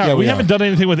 We haven't done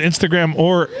anything with Instagram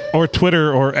or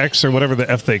Twitter or X or whatever the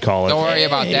F they call it. Don't worry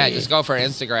about that. Just go for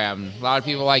Instagram. A lot of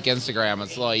people like Instagram.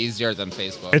 It's a little easier than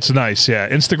Facebook. It's nice, yeah.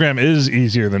 Instagram is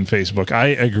easier than Facebook. I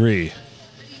agree.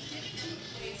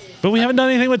 But we haven't done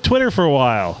anything with Twitter for a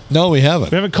while. No, we haven't.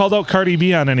 We haven't called out Cardi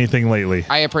B on anything lately.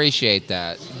 I appreciate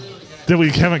that. We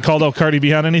haven't called out Cardi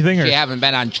B on anything? Or? You haven't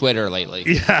been on Twitter lately.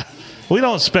 Yeah. We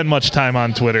don't spend much time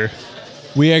on Twitter.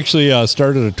 We actually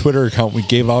started a Twitter account. We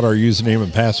gave out our username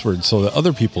and password so that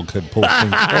other people could post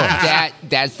things for us.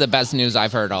 That's the best news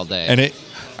I've heard all day. And it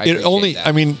only, that.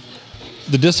 I mean,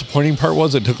 the disappointing part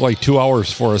was it took like 2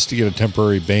 hours for us to get a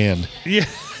temporary ban. Yeah,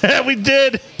 we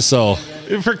did. So.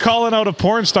 For calling out a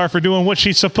porn star for doing what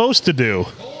she's supposed to do.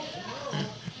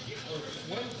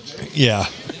 Yeah.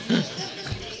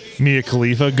 Mia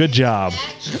Khalifa, good job.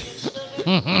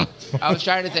 I was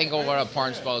trying to think of what a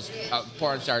porn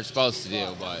star is supposed to do,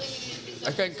 but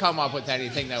I couldn't come up with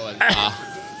anything that was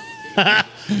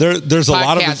there's a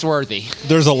lot of podcast worthy.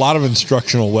 There's a lot of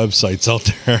instructional websites out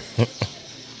there.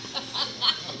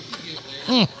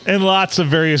 And lots of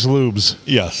various lubes.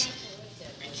 Yes.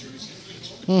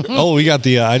 Oh, we got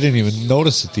the I didn't even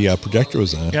notice that the projector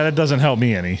was on. Yeah, that doesn't help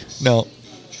me any. No.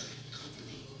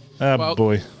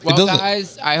 Boy. Well,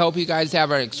 guys, I hope you guys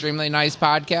have an extremely nice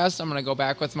podcast. I'm going to go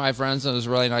back with my friends, and it was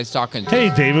really nice talking to you.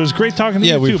 Hey, Dave, it was great talking to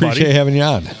you, too, buddy. Yeah, we appreciate having you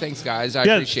on. Thanks, guys. I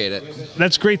appreciate it.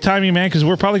 That's great timing, man, because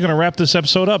we're probably going to wrap this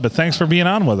episode up, but thanks for being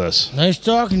on with us. Nice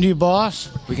talking to you, boss.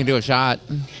 We can do a shot.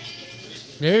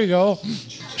 There you go.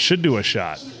 Should do a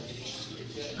shot.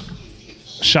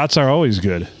 Shots are always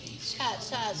good. Shot.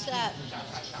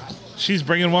 She's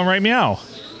bringing one right meow.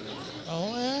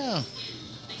 Oh, yeah.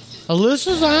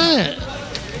 Alyssa's on it.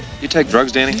 You take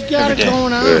drugs, Danny? She's got it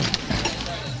going on. Good.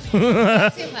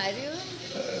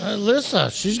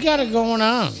 Alyssa, she's got it going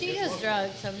on. She does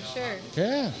drugs, I'm sure.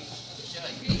 Yeah.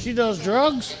 She does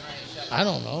drugs? I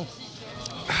don't know.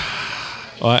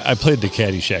 Well, I played the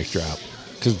Caddyshack drop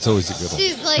because it's always a good one.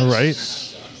 She's like... All right.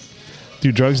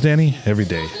 Do drugs, Danny? Every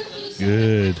day.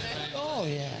 Good. Oh,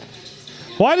 yeah.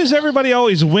 Why does everybody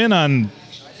always win on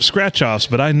scratch-offs,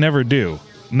 but I never do?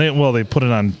 They put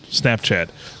it on Snapchat.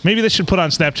 Maybe they should put on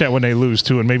Snapchat when they lose,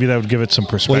 too, and maybe that would give it some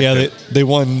perspective. Well, yeah, they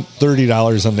won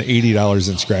 $30 on the $80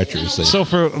 in scratchers. So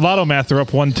for Lotto Math, they're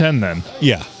up 110 then.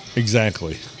 Yeah,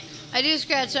 exactly. I do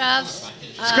scratch-offs.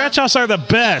 Scratch-offs are the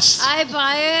best. I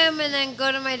buy them and then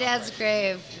go to my dad's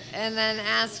grave and then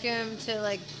ask him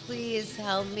to, please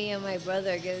help me and my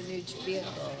brother get a new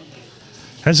vehicle.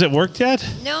 Has it worked yet?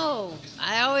 No.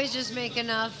 I always just make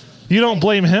enough. You don't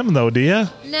blame him, though, do you?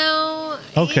 No.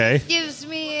 Okay. He gives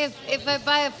me, if I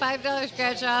buy a $5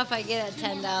 scratch-off, I get a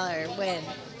 $10 win.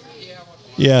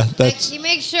 Yeah, that's... He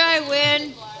makes sure I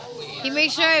win.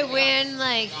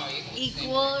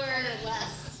 Equal or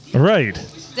less. Right.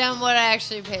 Than what I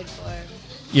actually paid for.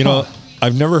 You know,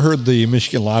 I've never heard the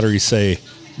Michigan Lottery say,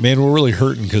 man, we're really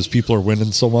hurting because people are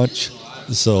winning so much.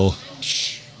 So...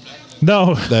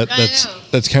 No.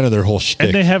 That's kind of their whole shtick.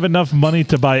 And they have enough money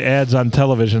to buy ads on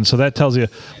television, so that tells you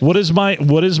what is my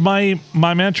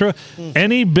mantra?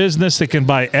 Any business that can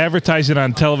buy advertising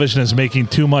on television is making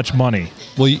too much money.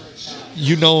 Well,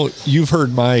 you've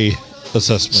heard my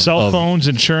assessment. Cell phones,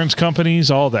 insurance companies,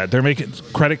 all that. They're making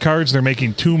credit cards, they're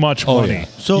making too much money. Yeah.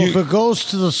 So if it goes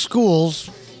to the schools,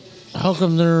 how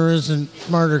come there isn't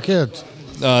smarter kids?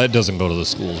 It doesn't go to the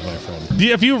schools, my friend.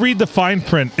 If you read the fine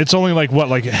print, it's only like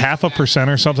 0.5%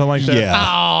 or something like that. Yeah.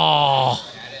 Oh.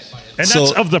 And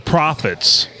that's of the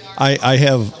profits. I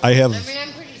have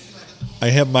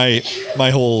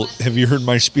my whole. Have you heard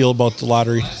my spiel about the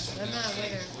lottery?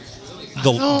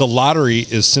 The lottery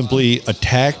is simply a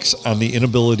tax on the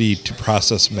inability to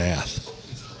process math.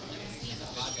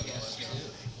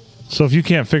 So if you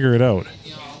can't figure it out,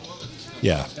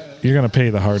 yeah, you're going to pay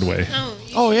the hard way.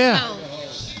 Oh yeah.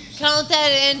 Count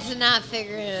that into not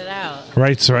figuring it out.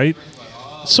 Right.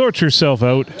 Sort yourself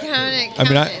out. Count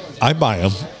it. I buy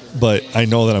them, but I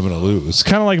know that I'm going to lose. It's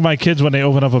kind of like my kids when they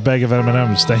open up a bag of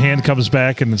M&Ms. The hand comes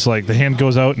back, and it's like the hand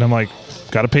goes out, and I'm like,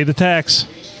 got to pay the tax.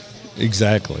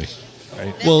 Exactly.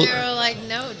 Right. Then they were like,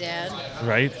 no, Dad.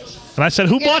 Right. And I said,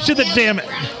 who bought you the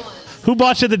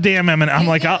damn M&M? I'm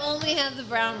like, I'll only have the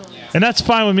brown one. And that's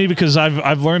fine with me because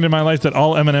I've learned in my life that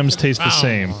all M&Ms taste the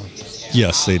same.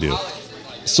 Yes, they do.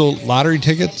 So lottery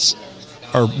tickets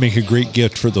make a great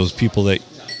gift for those people that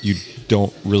you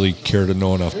don't really care to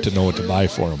know enough to know what to buy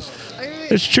for them.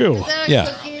 It's true.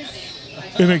 Yeah.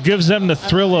 Cookies? And it gives them the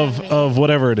thrill of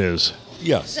whatever it is.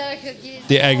 Yes. Is that a cookies?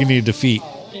 The agony of defeat.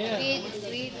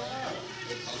 Sweet.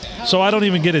 So I don't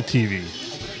even get a TV.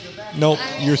 Nope,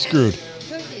 you're screwed.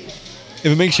 Cookies. If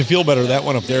it makes you feel better, that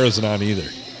one up there isn't on either.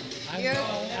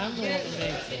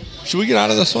 Should we get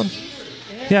out of this one?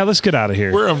 Yeah, let's get out of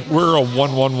here. We're a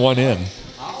 1-1-1 in.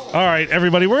 All right,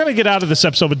 everybody, we're going to get out of this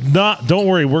episode, but don't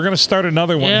worry, we're going to start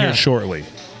another one here shortly.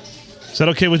 Is that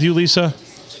okay with you, Lisa?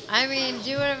 I mean,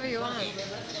 do whatever you want.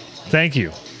 Thank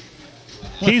you.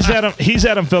 He's Adam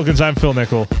Filkins. I'm Phil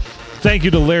Nickel. Thank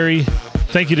you to Larry.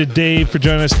 Thank you to Dave for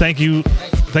joining us. Thank you,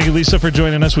 Lisa, for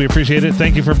joining us. We appreciate it.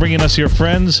 Thank you for bringing us your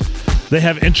friends. They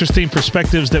have interesting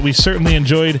perspectives that we certainly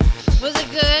enjoyed. Was it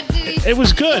good? It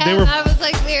was good. Yeah, I was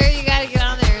like, Larry, you got to get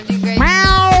on there and do great.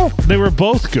 Meow. They were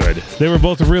both good. They were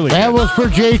both really good. That was for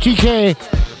JTK.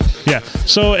 Yeah.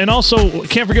 So, and also,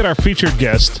 can't forget our featured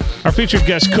guest. Our featured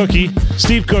guest, Cookie.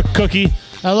 Steve Cook, Cookie.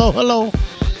 Hello.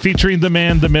 Featuring the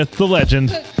man, the myth, the legend.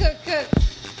 Cook.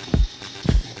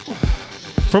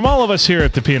 From all of us here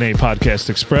at the P&A Podcast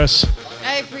Express,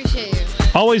 I appreciate you.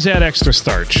 always add extra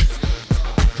starch.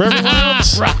 For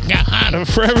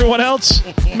everyone else,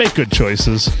 make good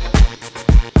choices.